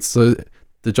 Like, it's the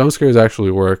jump scares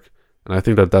actually work, and I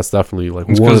think that's definitely like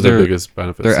one of the biggest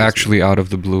benefits. They're actually out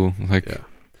of the blue, like. Yeah.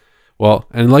 Well,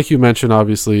 and like you mentioned,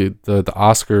 obviously the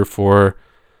Oscar for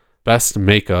best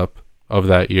makeup of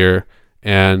that year,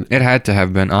 and it had to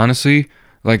have been, honestly,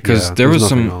 like, because there was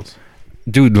some else.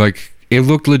 Dude, like, it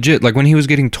looked legit. Like, when he was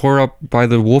getting tore up by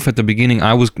the wolf at the beginning,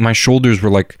 my shoulders were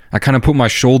like, I kind of put my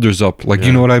shoulders up, like,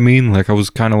 you know what I mean? Like, I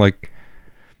was kind of like,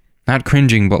 not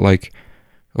cringing, but like,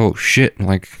 oh shit,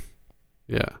 like.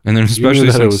 Yeah. And then especially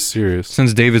it was serious.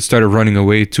 Since David started running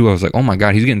away too, I was like, oh my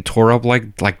god, he's getting tore up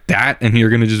like that, and you're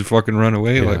gonna just fucking run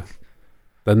away. Yeah. Like,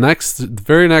 the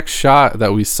very next shot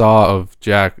that we saw of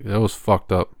Jack, that was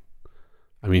fucked up.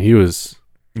 I mean, he was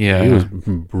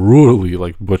brutally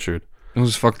like butchered. It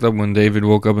was fucked up when David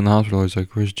woke up in the hospital. I was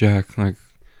like, where's Jack? Like,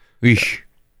 eesh.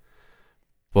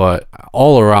 But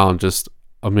all around, just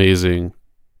amazing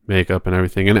makeup and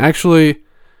everything. And actually,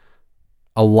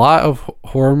 a lot of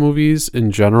horror movies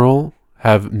in general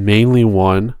have mainly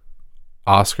won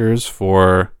Oscars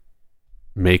for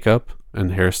makeup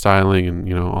and hairstyling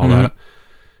and all that,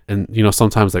 and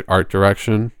sometimes like art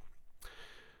direction.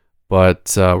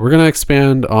 But we're gonna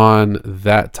expand on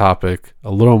that topic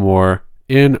a little more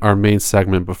in our main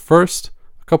segment. But first,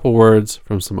 a couple words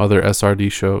from some other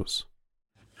SRD shows.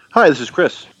 Hi, this is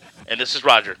Chris. And this is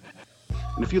Roger.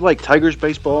 And if you like Tigers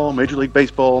baseball, Major League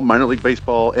Baseball, minor league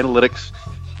baseball, analytics,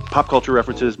 pop culture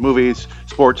references, movies,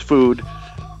 sports, food,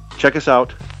 check us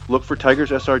out. Look for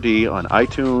Tigers SRD on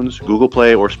iTunes, Google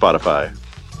Play, or Spotify.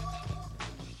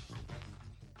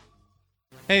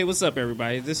 Hey, what's up,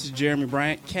 everybody? This is Jeremy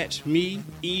Bryant. Catch me,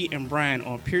 E, and Brian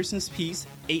on Pearson's Piece,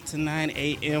 8 to 9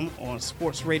 a.m. on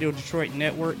Sports Radio Detroit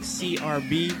Network,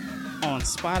 CRB, on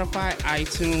Spotify,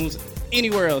 iTunes,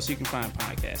 anywhere else you can find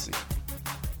podcasting.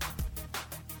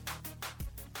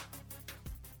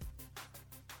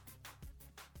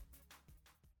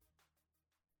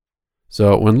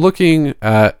 So when looking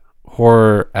at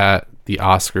horror at the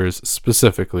Oscars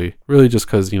specifically, really just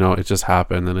because, it just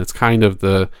happened and it's kind of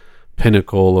the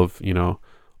pinnacle of,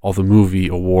 all the movie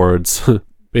awards,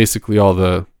 basically all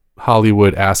the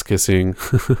Hollywood ass kissing.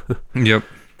 Yep.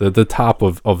 The top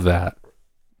of that,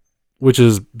 which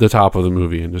is the top of the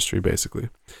movie industry, basically.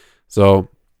 So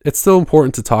it's still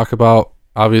important to talk about.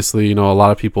 Obviously, a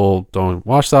lot of people don't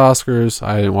watch the Oscars.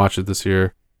 I didn't watch it this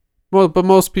year. Well, but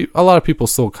a lot of people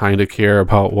still kind of care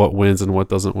about what wins and what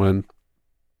doesn't win.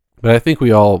 But I think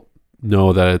we all,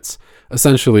 know that it's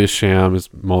essentially a sham. It's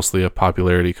mostly a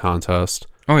popularity contest.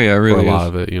 Oh yeah, it really for a lot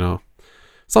of it, you know.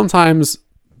 Sometimes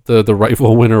the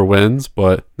rightful winner wins,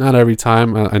 but not every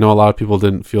time. I know a lot of people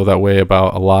didn't feel that way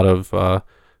about a lot of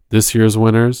this year's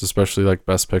winners, especially like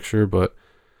Best Picture. But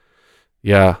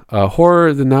yeah,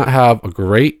 horror did not have a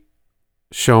great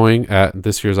showing at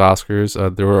this year's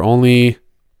Oscars. There were only,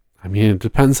 I mean, it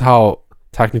depends how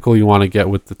technical you want to get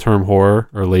with the term horror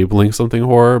or labeling something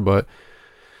horror, but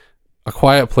A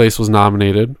Quiet Place was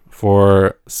nominated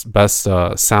for Best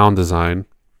Sound Design.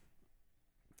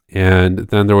 And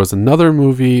then there was another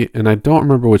movie, and I don't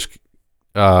remember which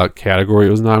category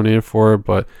it was nominated for,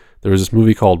 but there was this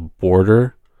movie called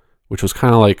Border, which was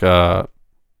kind of like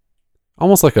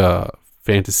almost like a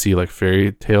fantasy, like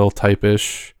fairy tale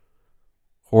type-ish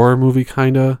horror movie,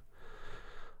 kind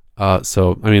of.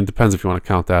 So, I mean, it depends if you want to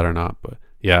count that or not, but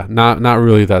yeah, not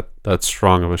really that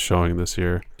strong of a showing this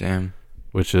year. Damn.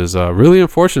 Which is really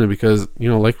unfortunate because, you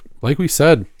know, like we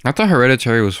said. I thought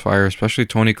Hereditary was fire, especially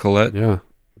Toni Collette. Yeah.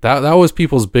 That was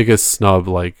people's biggest snub,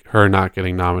 like her not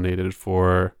getting nominated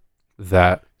for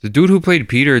that. The dude who played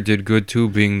Peter did good too,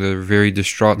 being the very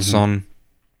distraught son.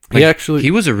 Like, he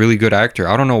was a really good actor.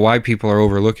 I don't know why people are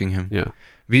overlooking him. Yeah.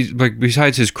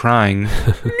 Besides his crying,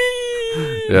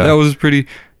 yeah, that was pretty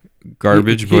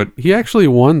garbage. But he actually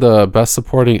won the Best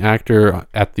Supporting Actor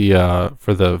at the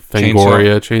for the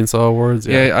Fangoria Chainsaw Awards.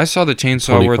 Yeah, I saw the Chainsaw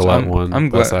Toni Awards. Collette won I'm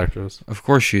glad. Best Actress. Of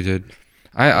course she did.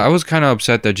 I was kind of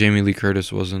upset that Jamie Lee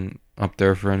Curtis wasn't up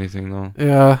there for anything though.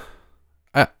 Yeah.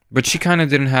 But she kind of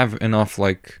didn't have enough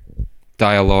like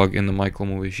dialogue in the Michael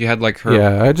movie. She had like her.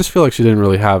 Yeah, I just feel like she didn't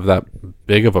really have that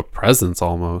big of a presence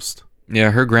almost.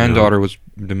 Yeah, her granddaughter was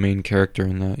the main character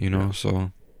in that, you know.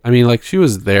 So I mean, like she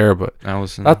was there, but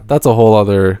Allison. that's a whole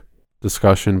other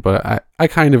discussion. But I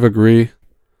kind of agree.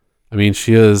 I mean,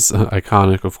 she is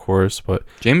iconic, of course, but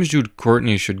James Jude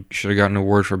Courtney should have gotten an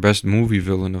award for best movie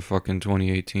villain of fucking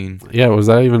 2018. Yeah, was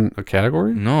that even a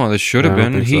category? No, that should have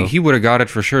been. So. He would have got it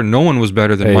for sure. No one was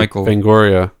better than Hey, Michael.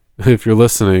 Fangoria, if you're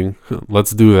listening,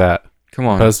 let's do that. Come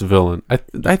on, best villain.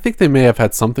 I think they may have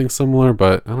had something similar,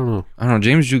 but I don't know. I don't know.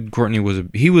 James Jude Courtney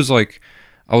he was like,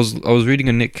 I was reading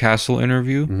a Nick Castle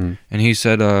interview, and he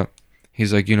said,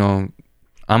 he's like, you know,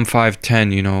 I'm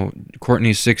 5'10", you know,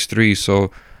 Courtney's 6'3",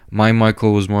 so my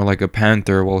Michael was more like a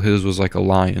panther, while his was like a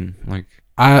lion. Like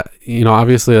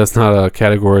obviously that's not a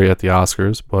category at the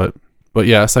Oscars, but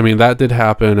yes, I mean that did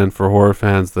happen, and for horror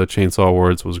fans, the Chainsaw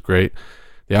Awards was great.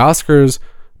 The Oscars,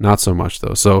 not so much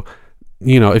though. So,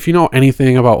 you know, if you know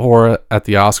anything about horror at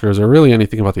the Oscars, or really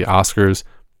anything about the Oscars,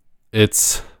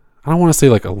 it's, I don't want to say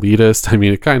like elitist. I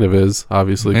mean, it kind of is,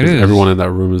 obviously, because everyone in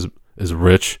that room is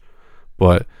rich,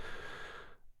 but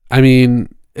I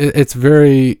mean, it's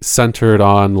very centered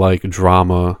on like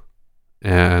drama,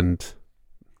 and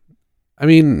I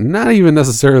mean, not even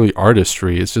necessarily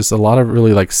artistry. It's just a lot of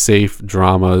really like safe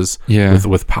dramas,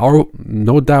 with power,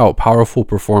 no doubt, powerful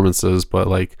performances, but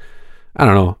like, I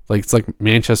don't know, like it's like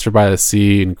Manchester by the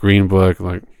Sea and Green Book.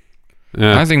 Like,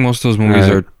 I think most of those movies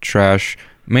are trash,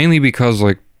 mainly because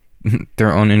like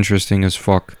they're uninteresting as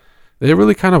fuck. They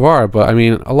really kind of are, but I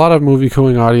mean, a lot of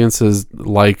movie-going audiences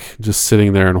like just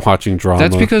sitting there and watching drama.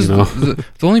 That's because, you know? the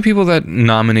only people that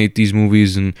nominate these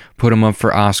movies and put them up for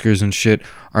Oscars and shit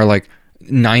are like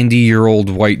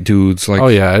 90-year-old white dudes. Like, oh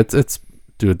yeah, it's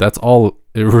dude, that's all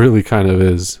it really kind of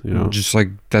is, you know. Just like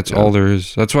that's all there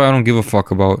is. That's why I don't give a fuck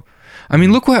about. I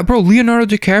mean, look what, bro, Leonardo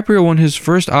DiCaprio won his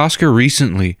first Oscar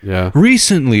recently. Yeah.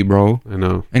 Recently, bro. I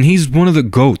know. And he's one of the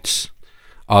GOATs.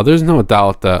 There's no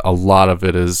doubt that a lot of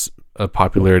it is a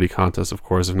popularity contest, of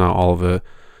course, if not all of it.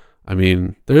 I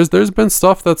mean, there's been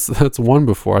stuff that's won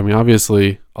before. I mean,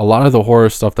 obviously, a lot of the horror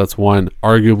stuff that's won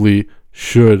arguably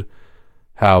should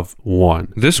have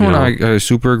won. This one I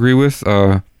super agree with.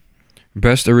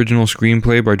 Best original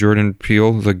screenplay by Jordan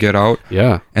Peele, The Get Out.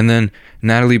 Yeah. And then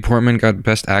Natalie Portman got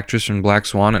Best Actress in Black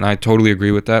Swan, and I totally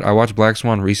agree with that. I watched Black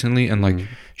Swan recently, and like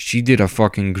she did a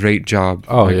fucking great job.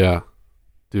 Oh like, yeah,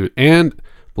 dude. And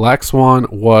Black Swan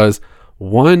was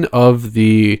one of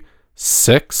the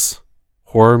 6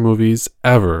 horror movies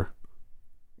ever,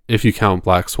 if you count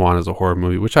Black Swan as a horror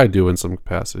movie, which I do in some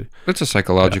capacity. It's a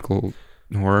psychological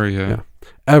horror, yeah.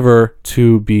 Ever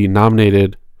to be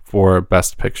nominated for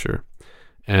Best Picture.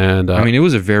 And I mean, it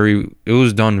was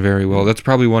done very well. That's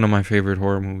probably one of my favorite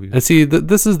horror movies. And see,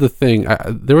 this is the thing.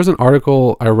 There was an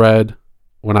article I read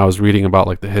when I was reading about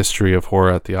like the history of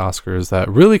horror at the Oscars that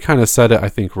really kind of said it, I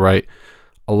think, right.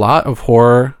 A lot of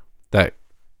horror that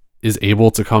is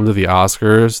able to come to the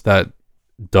Oscars that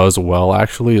does well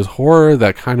actually is horror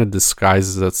that kind of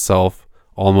disguises itself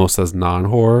almost as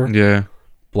non-horror. Yeah.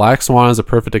 Black Swan is a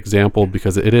perfect example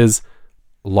because it is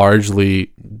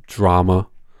largely drama.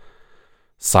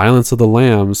 Silence of the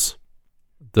Lambs,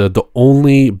 the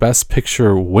only Best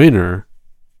Picture winner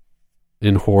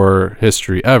in horror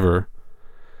history ever.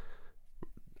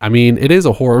 I mean, it is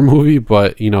a horror movie,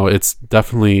 but you know, it's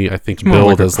definitely, I think,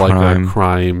 billed as like a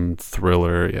crime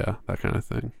thriller, yeah, that kind of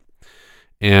thing.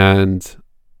 And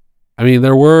I mean,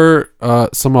 there were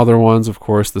some other ones, of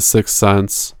course, The Sixth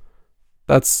Sense.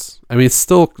 It's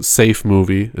still a safe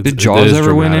movie. Did Jaws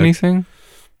ever win anything?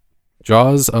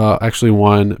 Jaws actually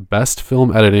won Best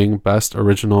Film Editing, Best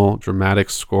Original Dramatic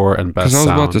Score, and Best Sound. Because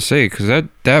I was about to say, because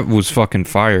that was fucking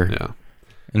fire. Yeah.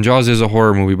 And Jaws is a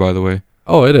horror movie, by the way.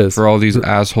 Oh, it is. For all these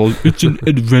assholes. It's an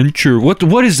adventure.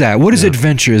 What is that? What is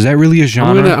adventure? Is that really a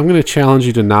genre? I'm gonna challenge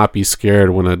you to not be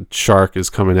scared when a shark is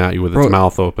coming at you with its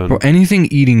mouth open. Bro, anything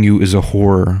eating you is a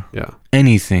horror. Yeah.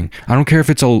 Anything. I don't care if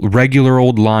it's a regular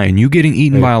old lion. You getting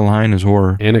eaten by a lion is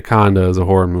horror. Anaconda is a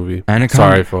horror movie. Anaconda.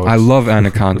 Sorry, folks. I love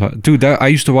Anaconda. Dude, I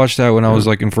used to watch that when I was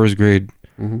like in first grade.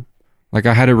 Mm-hmm. Like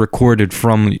I had it recorded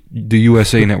from the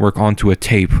USA Network onto a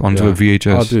tape, onto a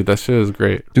VHS. Oh, dude, that shit is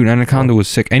great. Dude, Anaconda was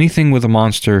sick. Anything with a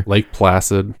monster. Lake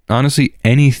Placid. Honestly,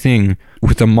 anything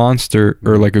with a monster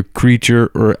or like a creature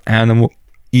or animal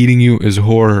eating you is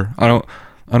horror. I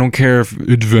don't care if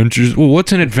adventures. Well,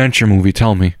 what's an adventure movie?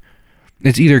 Tell me.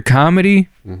 It's either comedy,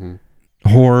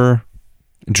 horror,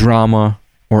 drama,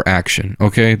 or action.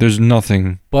 Okay, there's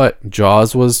nothing. But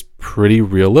Jaws was pretty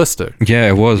realistic. Yeah,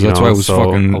 it was. That's why it was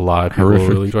fucking a lot of people horrific.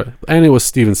 really enjoyed it. And it was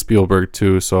Steven Spielberg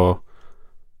too. So,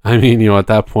 I mean, you know, at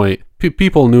that point,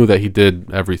 people knew that he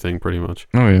did everything pretty much.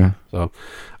 Oh yeah. So,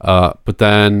 but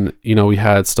then you know we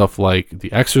had stuff like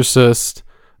The Exorcist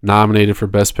nominated for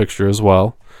Best Picture as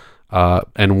well.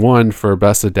 And won for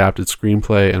Best Adapted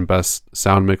Screenplay and Best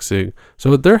Sound Mixing.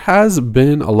 So there has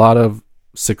been a lot of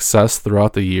success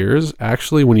throughout the years,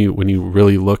 actually, when you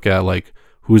really look at like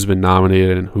who's been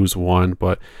nominated and who's won.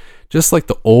 But just like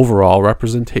the overall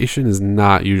representation is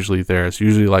not usually there. It's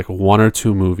usually like one or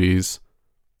two movies,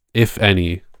 if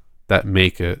any, that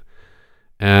make it.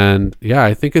 And yeah,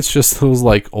 I think it's just those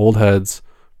like old heads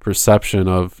perception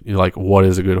of, you know, like what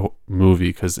is a good movie,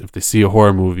 because if they see a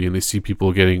horror movie and they see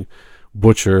people getting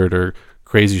butchered or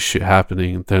crazy shit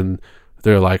happening, then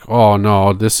they're like, oh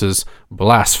no, this is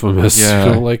blasphemous. Yeah.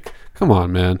 You know, like, come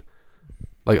on, man.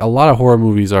 Like a lot of horror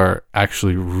movies are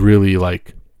actually really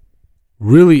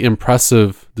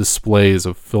impressive displays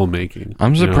of filmmaking.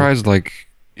 I'm surprised like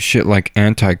shit like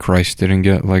Antichrist didn't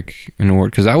get like an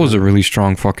award, because that was a really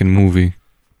strong fucking movie.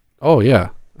 Oh yeah,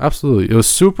 absolutely. It was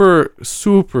super,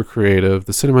 super creative.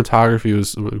 The cinematography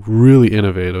was really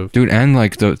innovative. Dude, and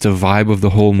like the vibe of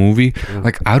the whole movie. Yeah.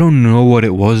 Like I don't know what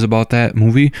it was about that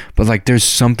movie, but like there's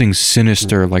something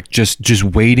sinister, like just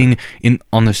waiting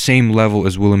on the same level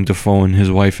as Willem Dafoe and his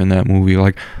wife in that movie.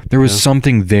 Like there was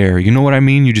something there. You know what I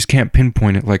mean? You just can't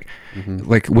pinpoint it. Like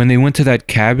like when they went to that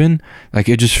cabin, like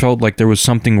it just felt like there was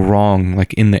something wrong,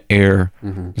 like in the air.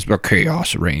 It's about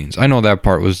chaos reigns. I know that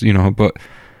part was, you know, but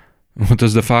what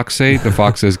does the fox say? The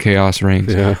fox says chaos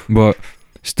reigns. Yeah. But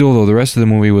still, though, the rest of the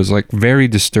movie was like very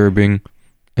disturbing.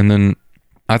 And then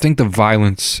I think the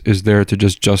violence is there to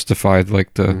just justify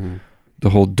like the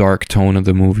whole dark tone of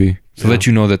the movie, to let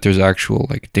you know that there's actual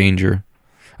like danger.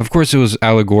 Of course, it was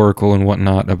allegorical and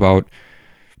whatnot about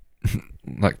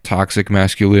like toxic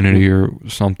masculinity or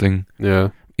something. Yeah.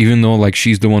 Even though like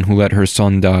she's the one who let her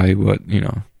son die, but you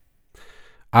know.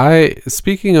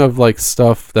 Speaking of like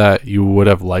stuff that you would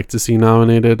have liked to see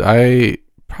nominated, I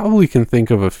probably can think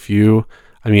of a few.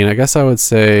 I mean, I guess I would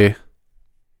say,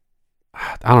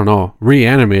 I don't know,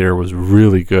 Reanimator was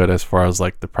really good as far as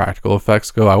like the practical effects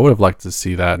go. I would have liked to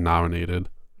see that nominated.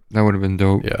 That would have been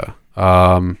dope. Yeah.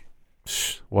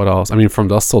 What else? I mean, From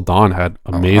Dusk Till Dawn had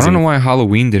amazing. I don't know why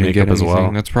Halloween didn't get as anything.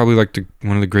 well. That's probably like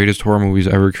one of the greatest horror movies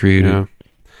ever created. Yeah.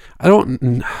 I don't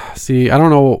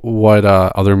know what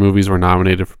other movies were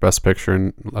nominated for Best Picture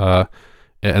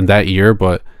in that year,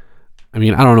 but I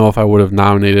mean, I don't know if I would have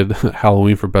nominated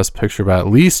Halloween for Best Picture, but at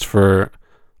least for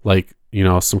like, you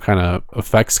know, some kind of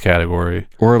effects category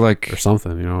or like or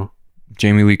something, you know.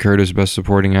 Jamie Lee Curtis Best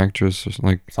Supporting Actress, or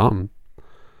like something.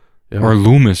 Yeah. Or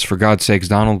Loomis, for God's sakes,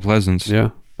 Donald Pleasance. Yeah,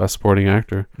 Best Supporting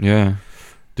Actor. Yeah,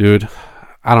 dude,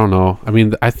 I don't know. I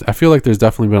mean, I feel like there's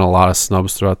definitely been a lot of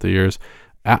snubs throughout the years.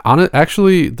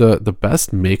 Actually, the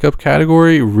best makeup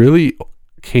category really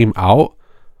came out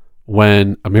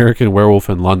when American Werewolf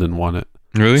in London won it.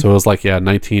 Really? So it was like,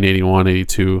 1981,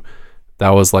 82. That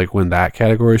was like when that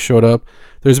category showed up.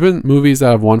 There's been movies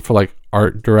that have won for like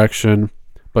art direction,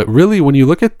 but really when you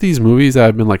look at these movies that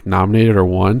have been like nominated or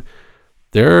won,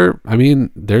 they're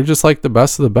just like the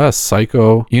best of the best.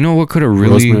 Psycho, You know what could have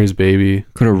really Rosemary's Baby.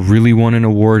 won an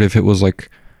award if it was like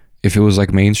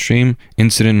mainstream?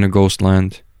 Incident in a Ghost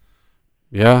Land.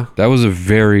 Yeah, That was a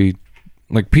very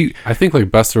I think like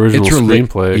best original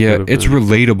screenplay. Yeah, could've it's been.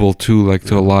 relatable too, like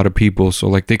to a lot of people. So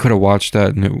like they could have watched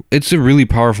that, and it's a really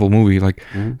powerful movie. Like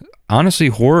honestly,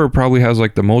 horror probably has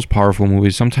like the most powerful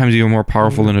movies. Sometimes even more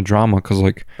powerful than a drama, because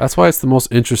like That's why it's the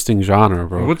most interesting genre,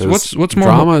 bro. What's 'cause more-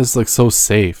 drama is like so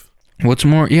safe. what's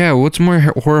more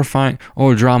horrifying?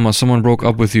 Oh, drama! Someone broke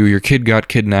up with you. Your kid got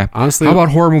kidnapped. Honestly, How about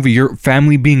horror movie? Your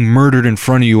family being murdered in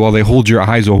front of you while they hold your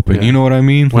eyes open. Yeah. You know what I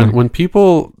mean? when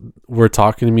people were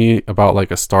talking to me about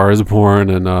like A Star Is Born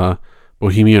and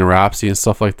Bohemian Rhapsody and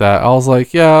stuff like that, I was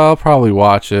like, yeah, I'll probably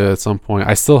watch it at some point.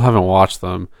 I still haven't watched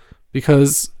them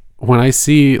because when I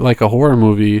see like a horror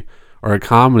movie or a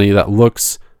comedy that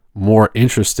looks more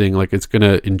interesting, like it's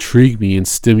gonna intrigue me and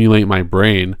stimulate my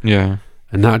brain Yeah.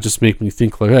 and not just make me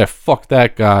think like, hey, fuck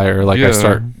that guy, or like I Yeah.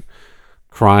 start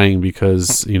crying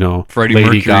because Freddie Lady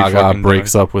Mercury Gaga fucking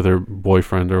breaks up with her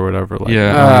boyfriend or whatever. Like,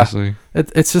 Honestly.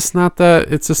 it's just not that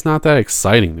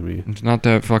exciting to me. It's not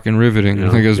that fucking riveting, You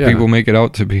know? like as Yeah. people make it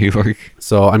out to be. Like,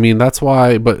 So I mean that's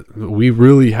why. But we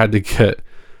really had to get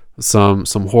some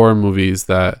horror movies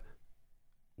that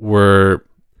were,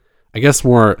 I guess,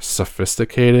 more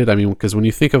sophisticated. I mean, because when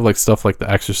you think of like stuff like The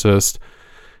Exorcist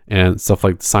and stuff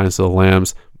like The Silence of the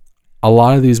Lambs, a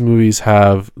lot of these movies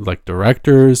have like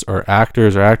directors or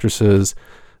actors or actresses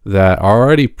that are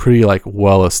already pretty like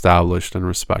well established and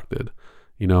respected,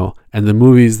 and the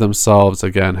movies themselves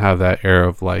again have that air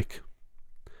of like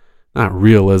not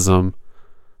realism,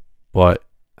 but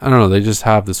I don't know, they just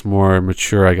have this more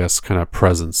mature, I guess, kind of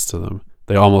presence to them.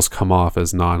 They almost come off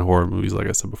as non-horror movies, like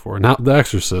I said before. Not The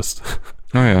Exorcist,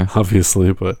 oh yeah,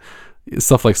 obviously, but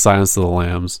stuff like Silence of the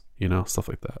Lambs, stuff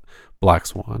like that. Black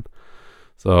Swan.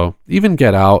 So even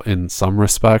Get Out in some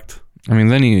respect. I mean,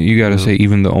 then you got to say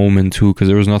even The Omen too, because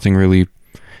there was nothing really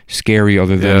scary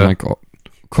other than like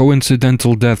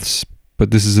coincidental deaths.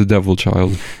 But this is a devil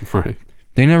child. Right.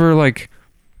 They never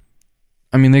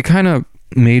they kind of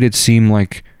made it seem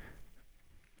like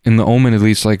in The Omen, at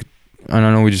least, like, and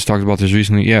I know we just talked about this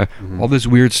recently. Yeah, all this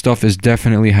weird stuff is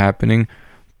definitely happening,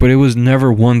 but it was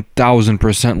never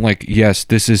 1000% like, yes,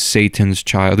 this is Satan's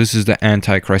child. This is the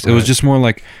Antichrist. It was just more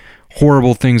like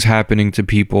horrible things happening to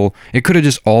people. It could have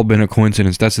just all been a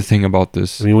coincidence. That's the thing about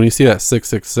this. I mean, when you see that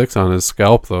 666 on his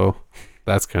scalp, though,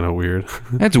 that's kind of weird.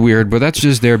 That's weird, but that's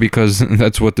just there because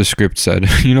that's what the script said.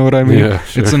 You know what I mean? Yeah,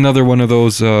 sure. It's another one of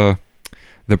those the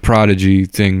Prodigy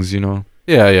things,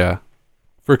 Yeah.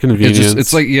 For convenience.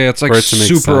 It's like for it to make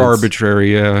super sense.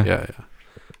 arbitrary. Yeah.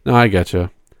 No, I get you.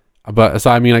 But so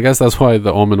I mean, I guess that's why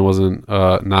The Omen wasn't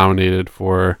nominated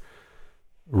for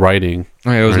writing.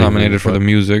 Oh, yeah, it was or anything, nominated for the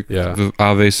music. Yeah. The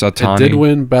Ave Satani. It did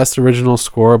win Best Original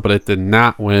Score, but it did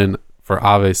not win for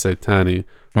Ave Satani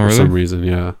Oh, for really? some reason.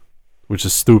 Yeah, which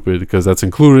is stupid because that's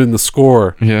included in the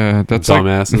score. Yeah, that's like,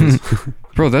 Dumbasses.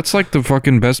 bro, that's like the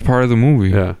fucking best part of the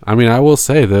movie. Yeah, I mean, I will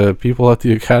say the people at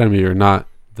the Academy are not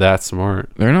that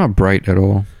smart. They're not bright at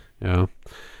all. Yeah.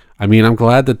 I mean, I'm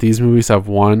glad that these movies have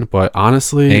won, but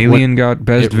honestly, Alien got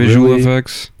best it visual really-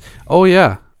 effects. Oh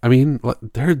yeah, I mean,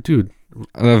 dude.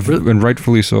 And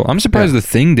rightfully so. I'm surprised The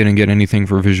Thing didn't get anything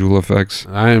for visual effects.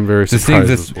 I am very surprised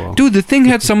as well. Dude, The Thing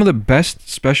had some of the best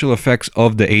special effects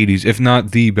of the 80s, if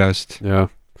not the best. Yeah.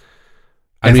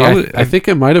 I I think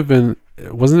it might have been.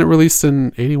 Wasn't it released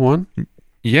in 81?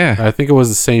 Yeah. I think it was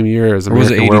the same year as Or was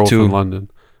it American Werewolf 82? in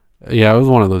London. Yeah, it was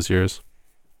one of those years.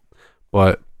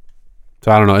 But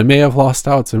so I don't know. It may have lost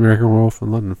out to American Werewolf in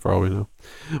London for all we know.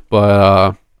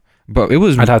 But But it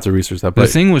was... I'd have to research that. The But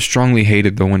Thing was strongly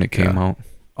hated, though, when it came out.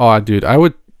 oh, dude, I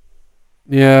would.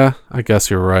 Yeah, I guess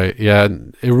you're right. Yeah,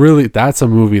 it really. That's a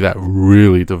movie that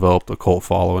really developed a cult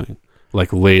following,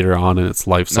 like later on in its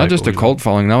life cycle. Not just a cult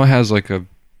following. Now it has, like, a...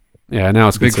 Yeah, now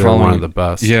it's big considered one following. of the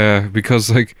best. Yeah, because,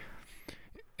 like...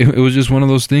 It was just one of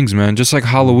those things, man. Just like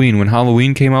Halloween. When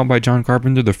Halloween came out by John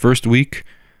Carpenter, the first week,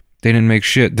 they didn't make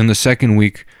shit. Then the second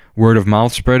week, word of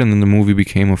mouth spread, and then the movie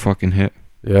became a fucking hit.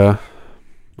 Yeah.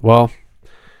 Well,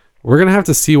 we're going to have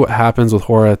to see what happens with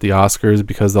horror at the Oscars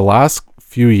because the last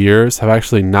few years have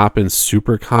actually not been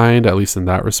super kind, at least in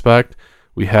that respect.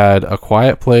 We had A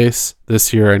Quiet Place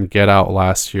this year and Get Out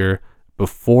last year.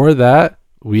 Before that,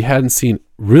 we hadn't seen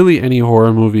really any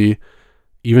horror movie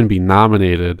even be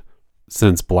nominated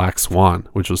since Black Swan,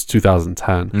 which was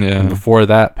 2010. Yeah. And before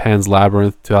that, Pan's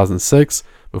Labyrinth, 2006.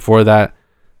 Before that,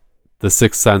 The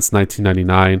Sixth Sense,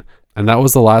 1999. And that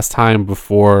was the last time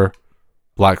before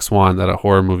Black Swan that a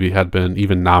horror movie had been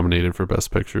even nominated for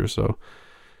Best Picture. So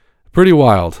pretty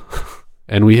wild.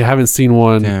 and we haven't seen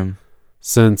one Damn.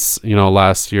 since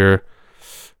last year.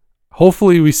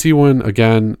 Hopefully we see one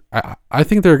again. I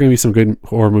think there are going to be some good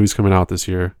horror movies coming out this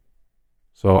year.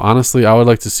 So honestly, I would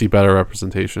like to see better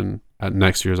representation at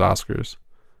next year's Oscars.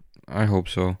 I hope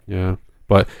so. Yeah,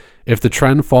 but if the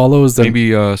trend follows, then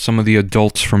maybe some of the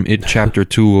adults from It Chapter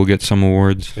 2 will get some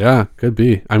awards. Yeah, could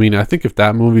be. I mean, I think if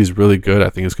that movie is really good, I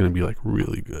think it's going to be like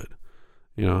really good.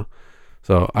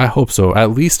 So I hope so.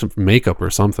 At least makeup or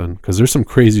something, because there's some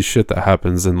crazy shit that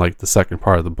happens in like the second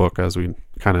part of the book, as we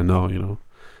kind of know.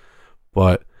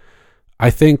 But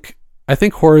I think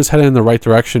horror is headed in the right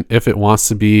direction if it wants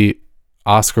to be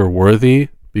Oscar worthy,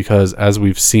 because as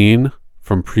we've seen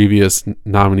from previous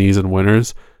nominees and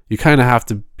winners, you kind of have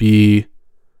to be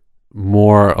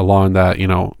more along that,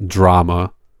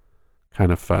 drama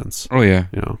kind of fence. Oh yeah.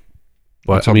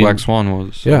 But that's how Black Swan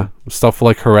was. So. Yeah. Stuff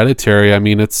like Hereditary, I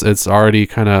mean, it's already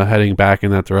kind of heading back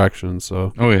in that direction.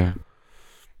 So. Oh yeah.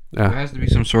 Yeah. There has to be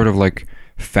some sort of like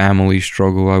family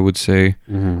struggle, I would say,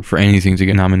 for anything to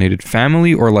get nominated.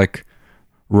 Family or like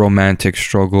romantic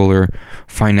struggle or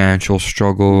financial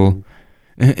struggle.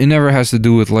 It never has to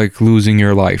do with like losing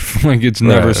your life. Like it's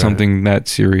never something that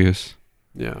serious.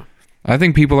 Yeah. I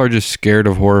think people are just scared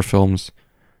of horror films.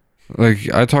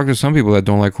 Like I talk to some people that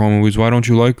don't like horror movies. Why don't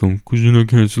you like them? Because I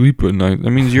can't sleep at night.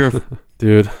 That means you're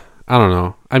dude, I don't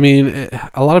know. I mean,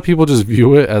 a lot of people just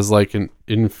view it as like an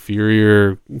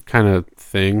inferior kind of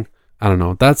thing. I don't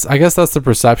know. I guess that's the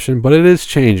perception, but it is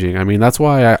changing. I mean, that's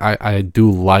why I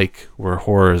do like where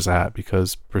horror is at,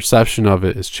 because perception of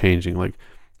it is changing. Like,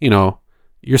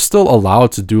 you're still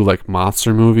allowed to do like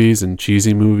monster movies and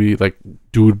cheesy movie, like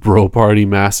Dude Bro Party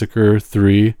Massacre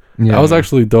 3. Yeah. That was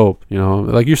actually dope.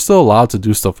 Like you're still allowed to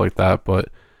do stuff like that, but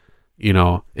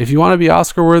if you want to be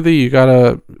Oscar worthy, you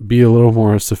gotta be a little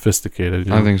more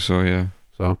sophisticated. I think so, yeah.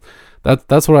 So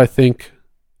that's what I think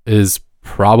is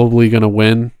probably gonna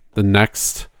win the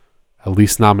next at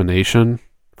least nomination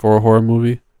for a horror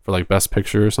movie for like Best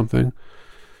Picture or something.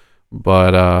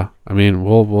 But I mean,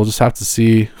 we'll just have to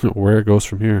see where it goes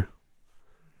from here.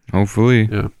 Hopefully.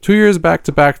 Yeah. 2 years back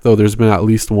to back though, there's been at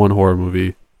least one horror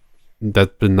movie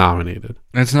that's been nominated.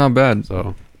 That's not bad.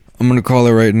 So I'm gonna call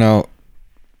it right now.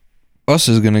 Us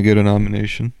is gonna get a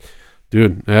nomination.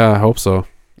 Dude, yeah, I hope so.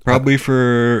 Probably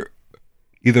for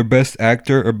either Best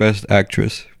Actor or Best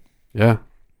Actress. Yeah.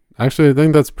 Actually, I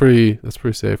think that's pretty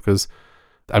safe, because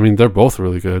I mean, they're both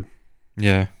really good.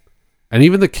 Yeah. And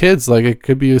even the kids, like, it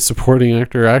could be a supporting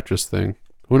actor or actress thing.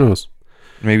 Who knows?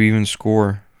 Maybe even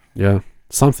score. Yeah,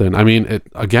 something. I mean,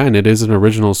 it is an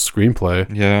original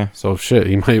screenplay. Yeah. So shit,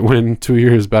 he might win 2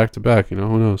 years back to back. Who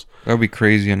knows? That would be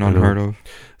crazy and unheard of.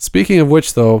 Speaking of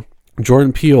which, though,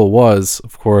 Jordan Peele was,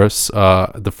 of course,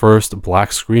 the first black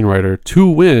screenwriter to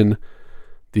win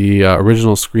the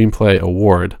original screenplay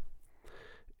award.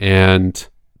 And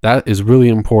that is really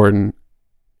important.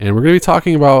 And we're going to be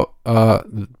talking about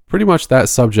pretty much that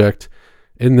subject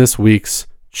in this week's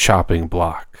Chopping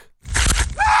Block.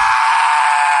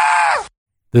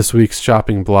 This week's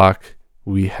Chopping Block,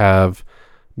 we have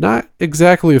not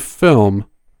exactly a film,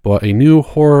 but a new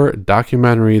horror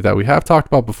documentary that we have talked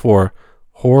about before,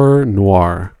 Horror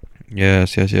Noire.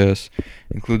 Yes.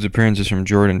 Includes appearances from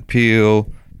Jordan Peele,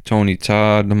 Tony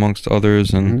Todd, amongst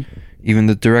others, and even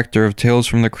the director of Tales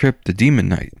from the Crypt, The Demon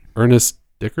Knight. Ernest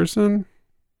Dickerson?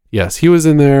 Yes, he was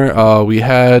in there. We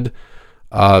had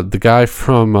the guy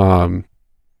from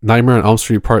Nightmare on Elm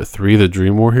Street Part 3, The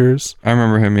Dream Warriors. I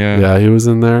remember him, yeah. Yeah, he was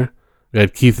in there. We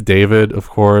had Keith David, of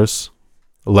course,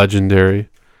 legendary.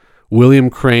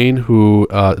 William Crane, who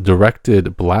directed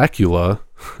Blackula.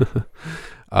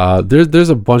 There's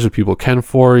a bunch of people. Ken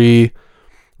Foree,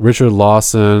 Richard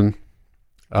Lawson,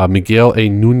 Miguel A.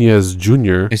 Nunez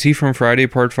Jr. Is he from Friday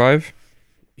Part 5?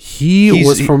 He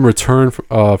was from Return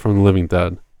from the Living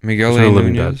Dead. Miguel A.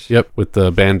 Nunez? Yep, with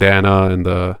the bandana and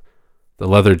the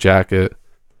leather jacket.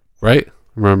 Right?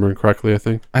 Remembering correctly, I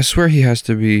think. I swear he has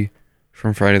to be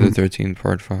from Friday the 13th,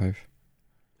 Part 5.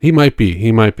 He might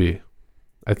be.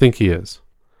 I think he is.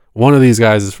 One of these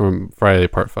guys is from Friday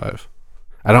Part 5.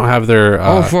 I don't have their...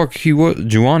 oh, fuck. He was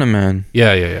Juana Man.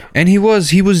 Yeah. And he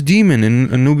was Demon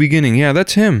in A New Beginning. Yeah,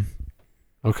 that's him.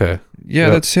 Okay. Yeah,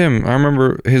 Yep. that's him. I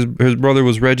remember his brother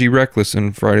was Reggie Reckless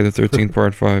in Friday the 13th,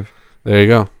 Part 5. There you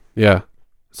go. Yeah.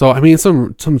 So, I mean,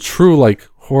 some true, like,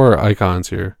 horror icons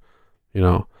here.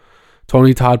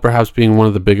 Tony Todd perhaps being one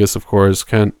of the biggest, of course.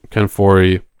 Ken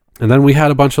Foree. And then we had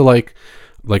a bunch of, like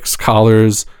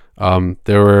scholars.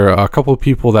 There were a couple of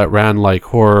people that ran, like,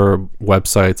 horror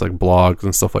websites, like blogs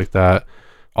and stuff like that.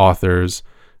 Authors.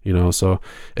 So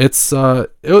it's it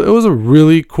was a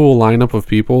really cool lineup of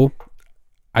people.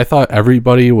 I thought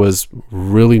everybody was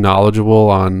really knowledgeable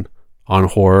on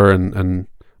horror and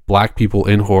black people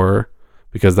in horror,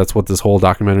 because that's what this whole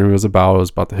documentary was about. It was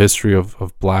about the history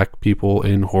of black people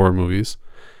in horror movies.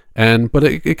 But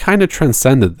it kind of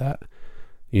transcended that,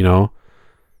 you know.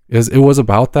 It was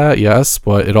about that, yes,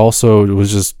 but it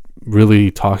was just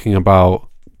really talking about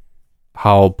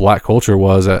how black culture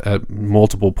was at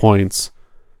multiple points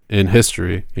in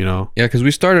history, you know. Yeah, because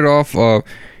we started off,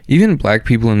 even black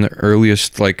people in the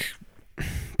earliest like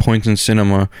points in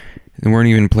cinema, they weren't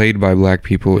even played by black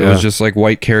people. Yeah. It was just like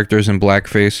white characters in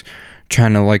blackface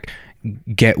trying to like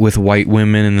get with white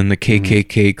women, and then the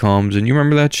KKK comes, and you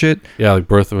remember that shit? Yeah, like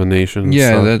Birth of a Nation. And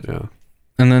yeah, stuff. Yeah.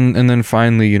 And then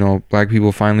finally, you know, black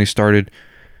people finally started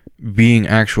being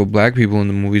actual black people in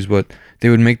the movies, but they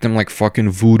would make them like fucking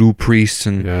voodoo priests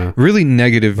and really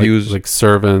negative views, like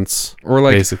servants, or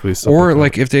like basically, or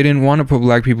like if they didn't want to put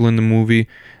black people in the movie,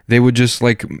 they would just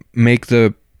like make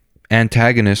the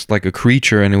antagonist like a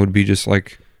creature, and it would be just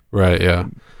like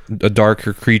a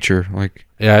darker creature. Like,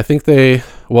 yeah, I think they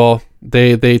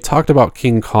talked about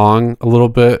King Kong a little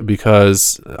bit,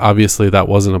 because obviously that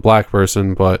wasn't a black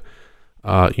person, but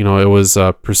you know, it was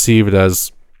perceived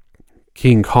as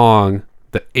King Kong,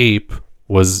 the ape,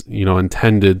 was, you know,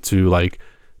 intended to like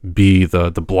be the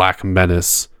black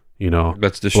menace, you know,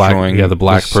 that's destroying the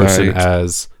black person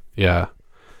as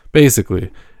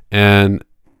basically. And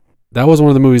that was one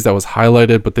of the movies that was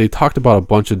highlighted, but they talked about a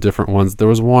bunch of different ones. There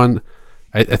was one,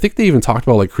 I think they even talked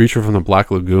about like Creature from the Black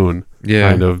Lagoon,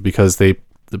 kind of, because they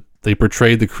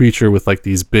portrayed the creature with like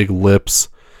these big lips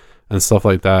and stuff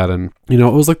like that. And, you know,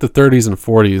 it was like the 30s and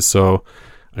 40s, so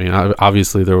I mean,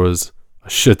 obviously there was a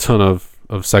shit ton of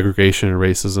segregation and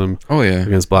racism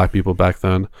against black people back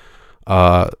then.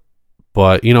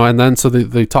 But, you know, and then so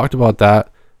they talked about that.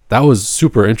 That was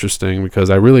super interesting, because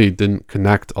I really didn't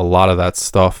connect a lot of that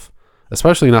stuff,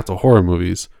 especially not to horror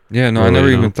movies. Yeah, no, really, I never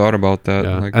even thought about that.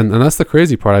 Yeah. Like, and that's the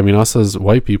crazy part. I mean, us as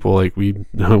white people, like we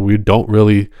don't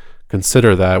really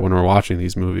consider that when we're watching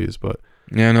these movies. But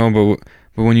yeah, no,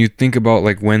 but when you think about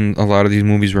like when a lot of these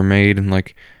movies were made, and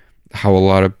like how a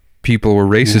lot of people were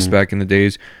racist back in the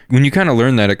days, when you kind of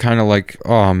learn that, it kind of like,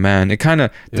 oh man, it kind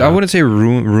of, I wouldn't say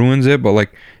ruins it, but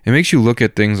like it makes you look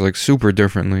at things like super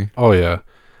differently. Oh yeah.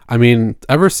 I mean,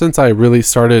 ever since I really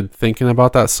started thinking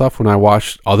about that stuff, when I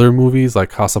watched other movies like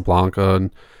Casablanca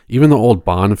and even the old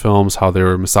Bond films, how they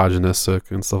were misogynistic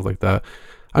and stuff like that.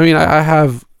 I mean, I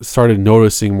have started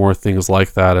noticing more things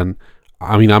like that. And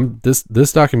I mean,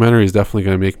 this documentary is definitely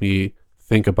going to make me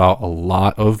think about a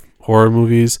lot of horror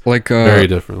movies, like very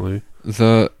differently.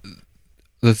 The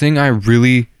thing I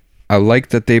like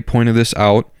that they pointed this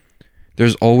out.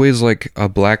 There's always like a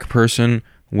black person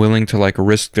willing to like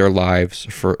risk their lives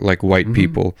for like white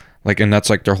people, like, and that's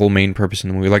like their whole main purpose in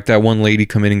the movie. Like that one lady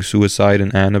committing suicide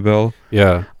in Annabelle.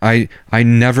 Yeah, I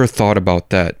never thought about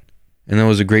that, and that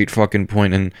was a great fucking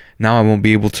point. And now I won't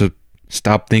be able to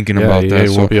stop thinking about that.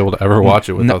 You won't be able to ever watch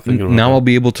it without thinking about it. Now I'll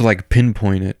be able to like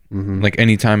pinpoint it, like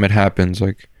anytime it happens.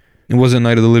 Like it wasn't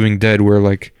Night of the Living Dead where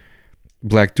like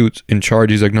black dude's in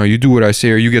charge. He's like, no, you do what I say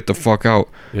or you get the fuck out.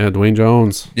 Yeah, Dwayne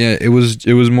Jones. Yeah, it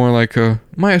was more like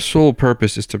my sole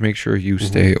purpose is to make sure you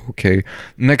stay okay.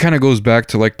 And that kind of goes back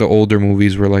to like the older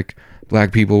movies where like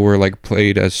black people were like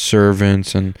played as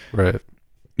servants and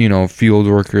you know, field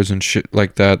workers and shit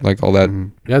like that, like all that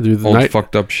old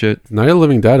fucked up shit. Night of the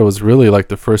Living Dead was really like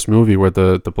the first movie where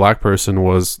the black person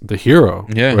was the hero.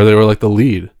 Yeah, where they were like the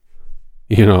lead,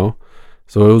 you know.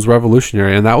 So it was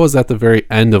revolutionary, and that was at the very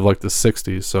end of like the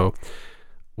 60s. So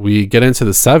we get into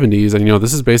the 70s, and you know,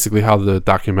 this is basically how the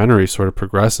documentary sort of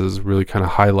progresses, really kind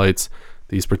of highlights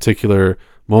these particular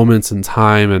moments in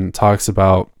time and talks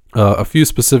about a few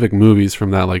specific movies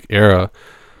from that like era.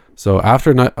 So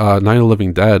after Night of the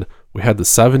Living Dead, we had the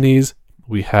 70s,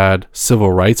 we had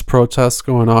civil rights protests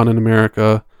going on in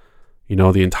America, you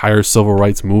know, the entire civil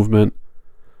rights movement,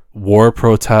 war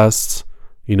protests,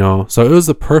 you know. So it was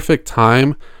the perfect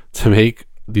time to make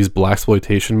these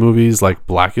blaxploitation movies like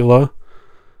Blackula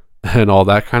and all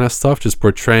that kind of stuff, just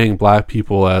portraying black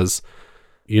people as,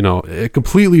 you know, a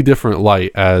completely different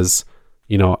light, as,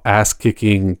 you know,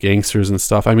 ass-kicking gangsters and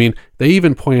stuff. I mean, they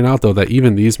even pointed out, though, that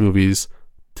even these movies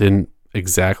didn't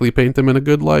exactly paint them in a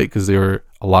good light, because they were,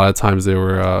 a lot of times they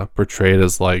were portrayed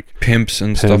as like pimps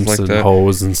and stuff like that,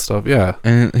 hoes and stuff. Yeah.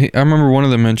 And I remember one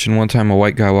of them mentioned one time a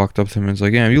white guy walked up to him and was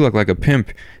like, yeah, you look like a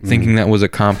pimp, thinking that was a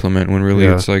compliment when really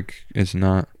it's like, it's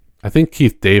not. I think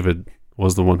Keith David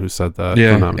was the one who said that.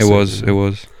 Yeah, it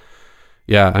was.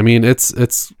 Yeah, I mean, it's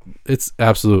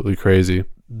absolutely crazy.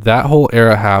 That whole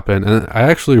era happened, and I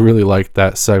actually really liked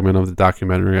that segment of the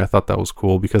documentary. I thought that was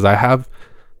cool, because I have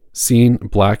seen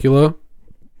Blackula,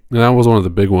 And that was one of the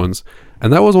big ones.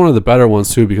 And that was one of the better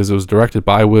ones too, because it was directed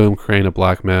by William Crane, a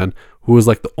black man, who was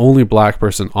like the only black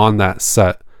person on that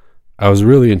set. I was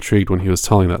really intrigued when he was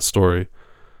telling that story,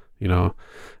 you know.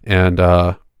 And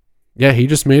yeah, he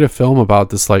just made a film about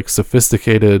this like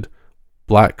sophisticated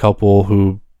black couple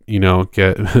who, you know,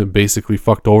 get basically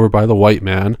fucked over by the white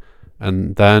man,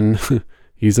 and then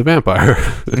he's a vampire.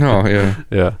 Oh yeah.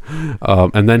 Yeah.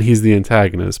 And then he's the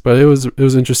antagonist. But it was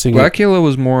interesting. Blackula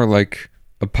was more like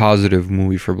a positive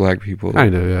movie for black people.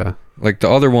 Kind of, yeah. Like the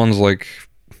other ones, like,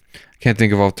 I can't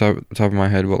think of off the top of my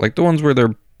head, but like the ones where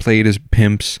they're played as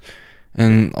pimps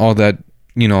and all that,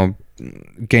 you know,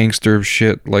 gangster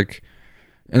shit, like,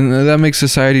 and that makes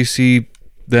society see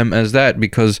them as that,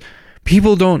 because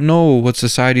people don't know what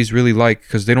society's really like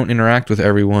because they don't interact with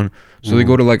everyone. So they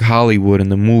go to like Hollywood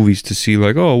and the movies to see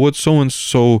like, oh, what's so and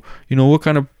so, you know, what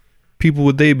kind of people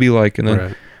would they be like? And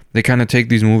then they kind of take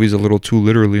these movies a little too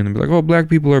literally and be like, oh, black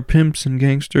people are pimps and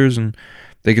gangsters, and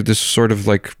they get this sort of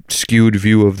like skewed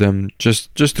view of them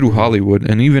just through Hollywood.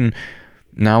 And even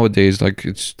nowadays, like,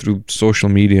 it's through social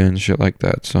media and shit like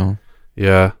that. So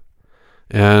yeah.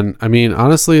 And I mean,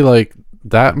 honestly, like,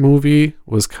 that movie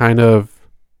was kind of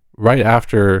right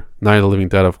after Night of the Living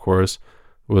Dead, of course,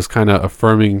 was kind of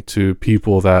affirming to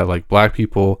people that like black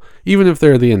people, even if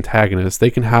they're the antagonist,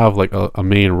 they can have like a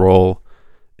main role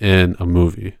in a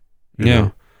movie. You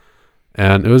know?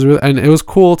 And it was really, and it was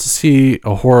cool to see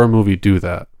a horror movie do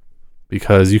that,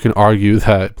 because you can argue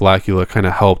that Blackula kind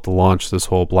of helped launch this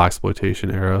whole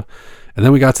blaxploitation era. And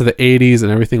then we got to the 80s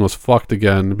and everything was fucked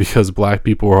again because black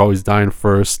people were always dying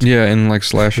first. Yeah, in like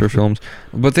slasher films.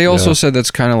 But they also said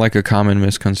that's kind of like a common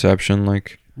misconception.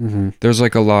 Like, there's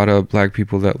like a lot of black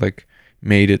people that like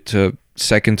made it to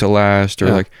second to last, or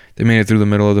like they made it through the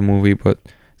middle of the movie, but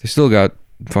they still got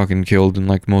fucking killed in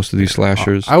like most of these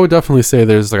slashers. I would definitely say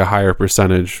there's like a higher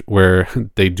percentage where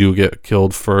they do get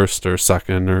killed first or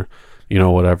second, or, you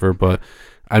know, whatever. But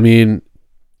I mean,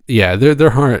 yeah,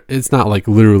 they're hard. It's not like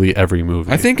literally every movie.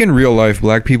 I think in real life,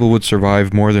 black people would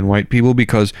survive more than white people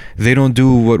because they don't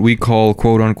do what we call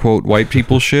quote unquote white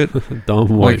people shit. Dumb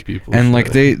white people. And shit.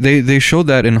 like they showed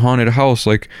that in Haunted House.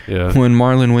 Like when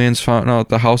Marlon Wayans found out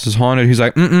the house is haunted, he's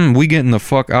like, we getting the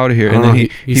fuck out of here. And then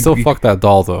he still fucked that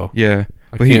doll though. Yeah.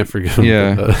 But can't forgive him.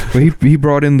 Yeah. But he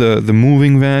brought in the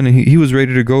moving van and he was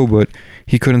ready to go, but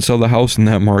he couldn't sell the house in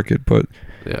that market. But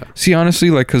yeah. See, honestly,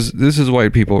 like, because this is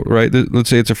white people, right? Let's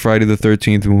say it's a Friday the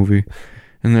 13th movie.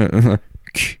 And they're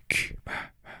like,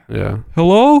 yeah.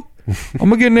 Hello? I'm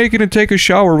going to get naked and take a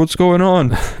shower. What's going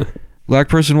on? Black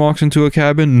person walks into a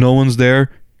cabin. No one's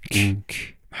there.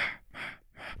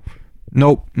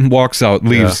 Nope. Walks out.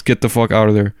 Leaves. Get the fuck out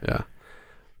of there. Yeah.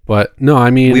 But, no, I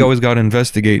mean... We always got to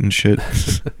investigate and shit.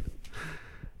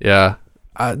 Yeah.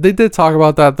 They did talk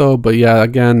about that though, but yeah,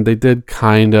 again, they did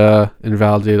kind of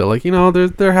invalidate it. Like, you know,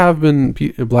 there have been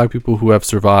black people who have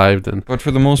survived, but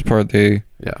for the most part,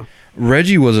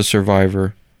 Reggie was a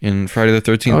survivor in Friday the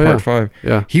 13th Part 5.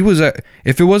 Yeah, he was.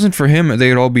 If it wasn't for him,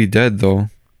 they'd all be dead though.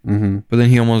 But then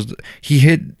he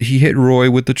hit Roy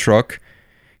with the truck.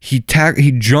 He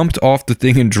jumped off the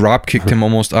thing and drop kicked him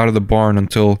almost out of the barn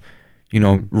until, you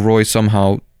know, Roy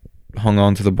somehow hung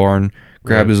on to the barn,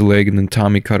 grabbed his leg, and then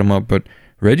Tommy cut him up. But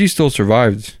Reggie still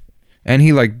survived, and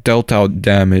he like dealt out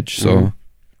damage. So,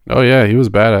 oh yeah, he was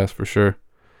badass for sure.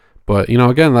 But you know,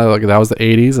 again, like that was the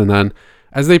 80s, and then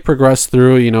as they progress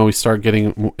through, you know, we start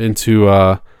getting into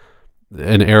an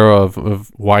era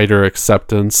of wider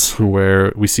acceptance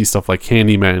where we see stuff like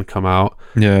Candyman come out.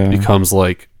 Yeah, becomes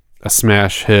like a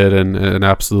smash hit and an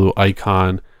absolute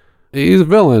icon. He's a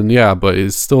villain, yeah, but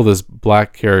he's still this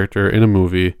black character in a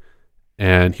movie.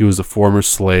 And he was a former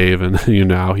slave, and you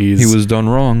know he was done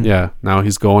wrong. Yeah, now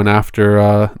he's going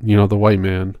after you know, the white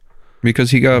man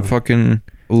because he got fucking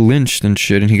lynched and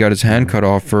shit, and he got his hand cut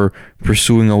off for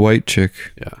pursuing a white chick.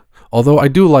 Yeah. Although I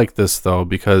do like this though,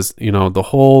 because you know the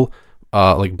whole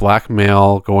like black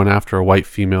male going after a white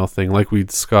female thing, like we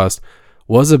discussed,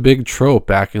 was a big trope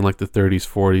back in like the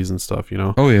 30s, 40s, and stuff. You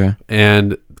know. Oh yeah.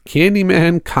 And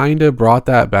Candyman kind of brought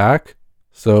that back.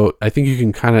 So I think you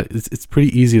can kind of, it's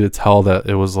pretty easy to tell that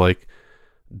it was like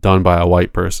done by a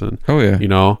white person. Oh yeah. You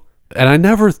know? And I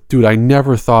never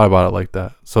thought about it like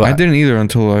that. So I didn't either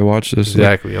until I watched this.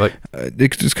 Exactly. Like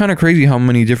it's kind of crazy how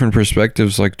many different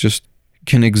perspectives like just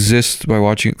can exist by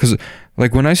watching. Because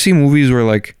like when I see movies where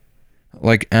like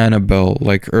Annabelle,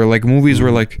 like, or like movies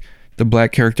where like the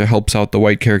black character helps out the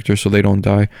white character so they don't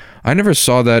die, I never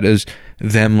saw that as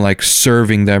them like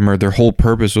serving them or their whole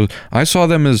purpose was. I saw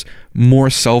them as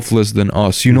more selfless than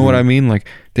us. You know what I mean? Like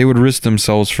they would risk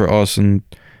themselves for us, and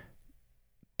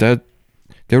that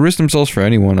they would risk themselves for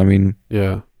anyone. I mean,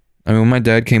 yeah. I mean, when my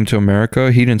dad came to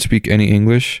America, he didn't speak any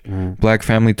English. Black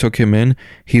family took him in.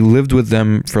 He lived with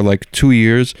them for like 2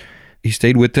 years. He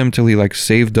stayed with them till he like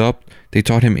saved up. They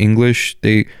taught him English.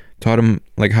 They taught him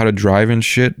like how to drive and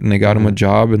shit, and they got him a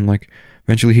job, and like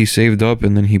eventually he saved up,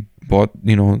 and then he bought,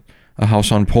 you know, a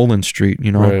house on Poland Street,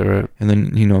 you know. Right. And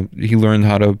then, you know, he learned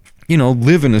how to, you know,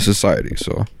 live in a society.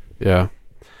 So yeah.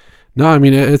 No, I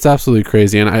mean, it's absolutely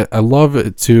crazy, and I love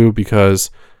it too, because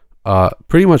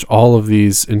pretty much all of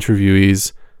these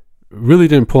interviewees really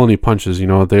didn't pull any punches. You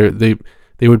know, they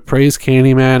would praise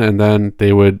Candyman, and then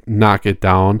they would knock it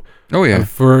down. oh yeah,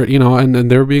 For, you know, and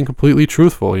they were being completely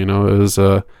truthful. You know, it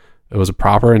was a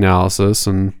proper analysis,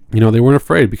 and, you know, they weren't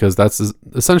afraid, because that's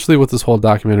essentially what this whole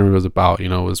documentary was about. You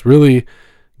know, it was really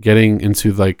getting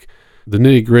into like the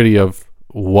nitty gritty of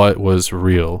what was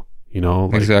real. You know,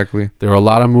 like, exactly. there were a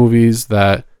lot of movies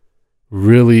that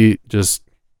really just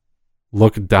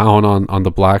look down on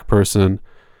the black person,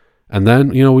 and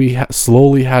then, you know, we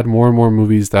slowly had more and more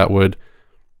movies that would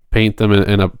paint them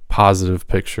in a positive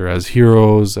picture as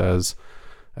heroes, as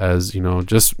you know,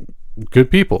 just good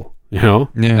people, you know,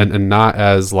 Yeah. and not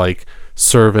as like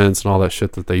servants and all that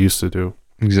shit that they used to do.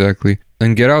 Exactly.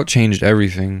 And Get Out changed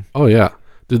everything. Oh yeah,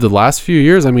 dude, the last few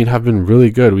years, I mean, have been really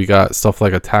good. We got stuff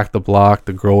like Attack the Block,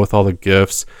 The Girl with All the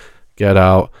Gifts, Get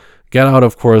Out. Get Out,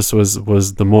 of course,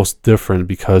 was the most different,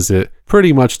 because it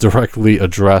pretty much directly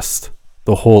addressed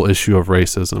the whole issue of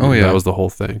racism. Oh, yeah. That was the whole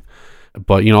thing.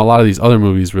 But, you know, a lot of these other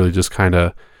movies really just kind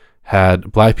of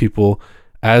had black people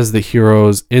as the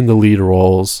heroes in the lead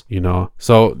roles, you know.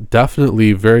 So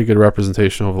definitely very good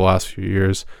representation over the last few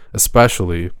years,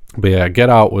 especially. But yeah, Get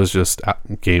Out was just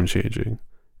game changing.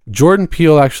 Jordan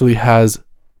Peele actually has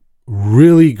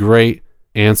really great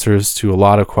answers to a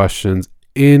lot of questions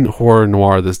in horror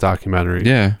noir, this documentary.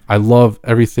 Yeah. I love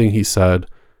everything he said.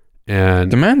 And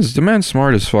The man's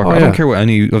smart as fuck. Oh, I yeah. don't care what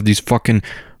any of these fucking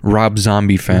Rob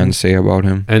Zombie fans say about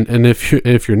him. and if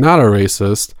you're not a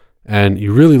racist, and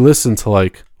you really listen to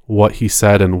like what he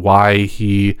said and why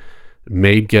he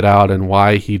made Get Out, and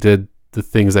why he did the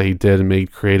things that he did and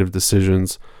made creative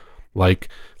decisions, like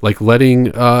letting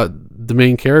the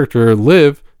main character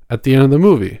live at the end of the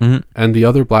movie, and the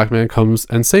other black man comes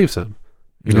and saves him,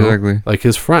 you know, Exactly. like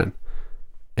his friend.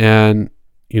 And,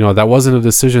 you know, that wasn't a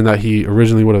decision that he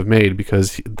originally would have made,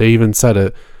 because they even said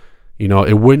it, you know,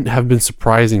 it wouldn't have been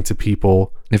surprising to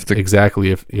people if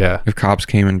cops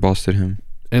came and busted him.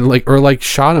 and like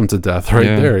shot him to death right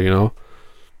there, you know.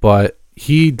 But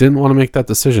he didn't want to make that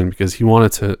decision, because he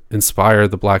wanted to inspire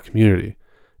the black community,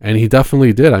 and he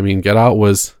definitely did. I mean, Get Out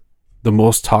was the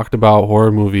most talked about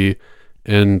horror movie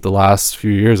in the last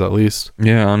few years, at least.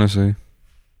 Yeah, honestly.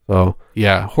 So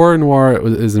yeah, horror noir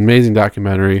is an amazing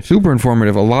documentary. Super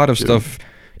informative. A lot of stuff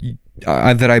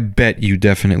that I bet you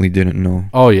definitely didn't know.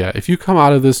 Oh yeah, if you come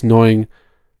out of this knowing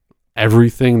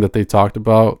everything that they talked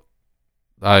about,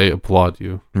 I applaud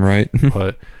you. Right?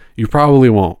 But you probably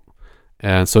won't.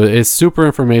 And so it's super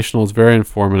informational. It's very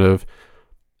informative.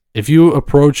 If you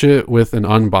approach it with an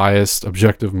unbiased,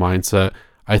 objective mindset,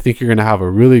 I think you're going to have a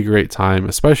really great time,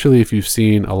 especially if you've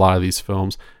seen a lot of these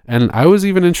films. And I was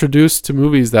even introduced to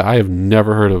movies that I have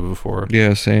never heard of before.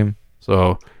 Yeah, same.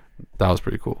 So that was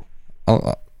pretty cool.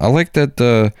 I like that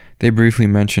they briefly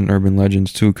mentioned urban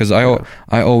legends too, because I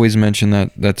always mention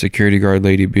that security guard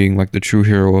lady being like the true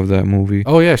hero of that movie.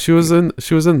 Oh yeah, she was in this.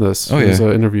 She was an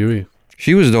interviewee.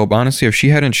 She was dope. Honestly, if she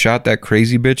hadn't shot that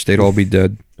crazy bitch, they'd all be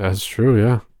dead. That's true.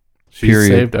 Yeah, she Period.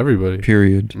 saved everybody.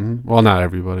 Period. Mm-hmm. Well, not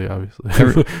everybody,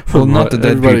 obviously. Well, not the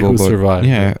dead Everybody people, who but survived.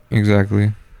 yeah,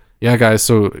 exactly. Yeah, guys.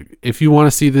 So if you want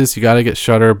to see this, you got to get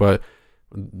Shudder, but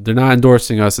they're not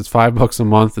endorsing us. It's $5 a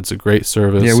month. It's a great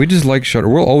service. Yeah, we just like Shudder.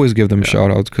 We'll always give them shout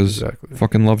outs because exactly.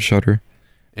 fucking love Shudder.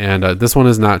 And this one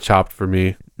is not chopped for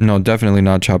me. No, definitely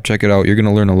not chopped. Check it out. You're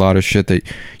gonna learn a lot of shit that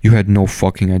you had no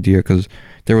fucking idea, because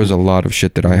there was a lot of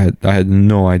shit that I had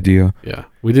no idea. Yeah,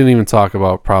 we didn't even talk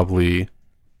about probably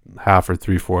half or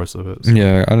 3/4 of it. So.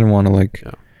 Yeah, I didn't want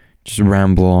to just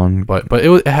ramble on. But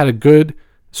it had a good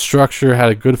structure,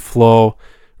 had a good flow.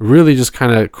 Really just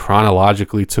kind of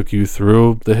chronologically took you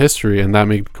through the history, and that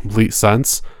made complete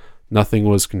sense. Nothing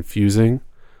was confusing,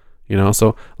 you know.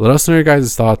 So let us know your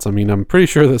guys' thoughts. I mean, I'm pretty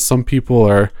sure that some people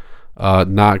are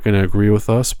not going to agree with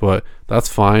us, but that's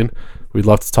fine. We'd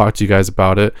love to talk to you guys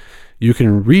about it. You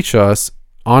can reach us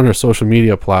on our social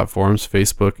media platforms: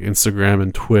 Facebook, Instagram,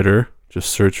 and Twitter. Just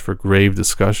search for Grave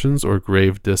Discussions or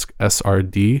Grave Disc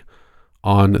SRD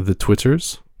on the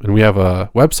Twitters. And we have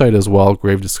a website as well,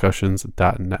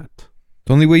 gravediscussions.net.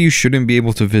 The only way you shouldn't be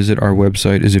able to visit our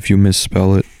website is if you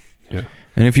misspell it. Yeah.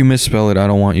 And if you misspell it, I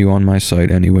don't want you on my site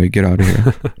anyway. Get out of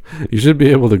here. You should be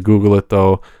able to Google it,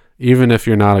 though. even if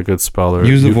you're not a good speller,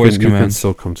 Use the voice you can command.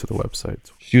 still come to the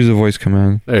website. Use the voice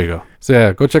command. There you go. So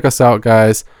yeah, go check us out,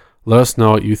 guys. Let us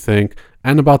know what you think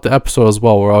and about the episode as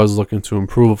well. We're always looking to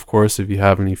improve, of course, if you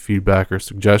have any feedback or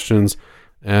suggestions.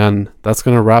 And that's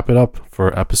going to wrap it up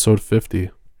for episode 50.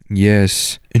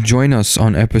 Yes. And join us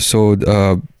on episode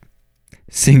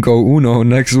Cinco Uno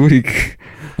next week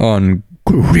on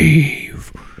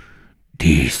Grave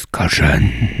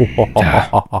Discussion.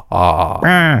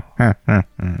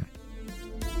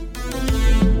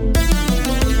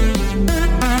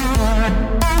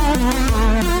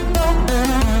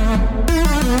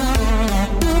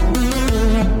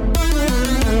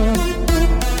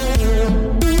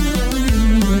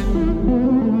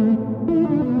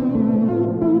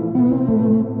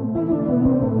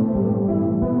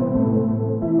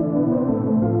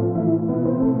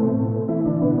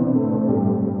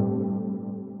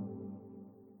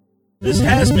 This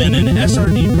has been an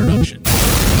SRD production.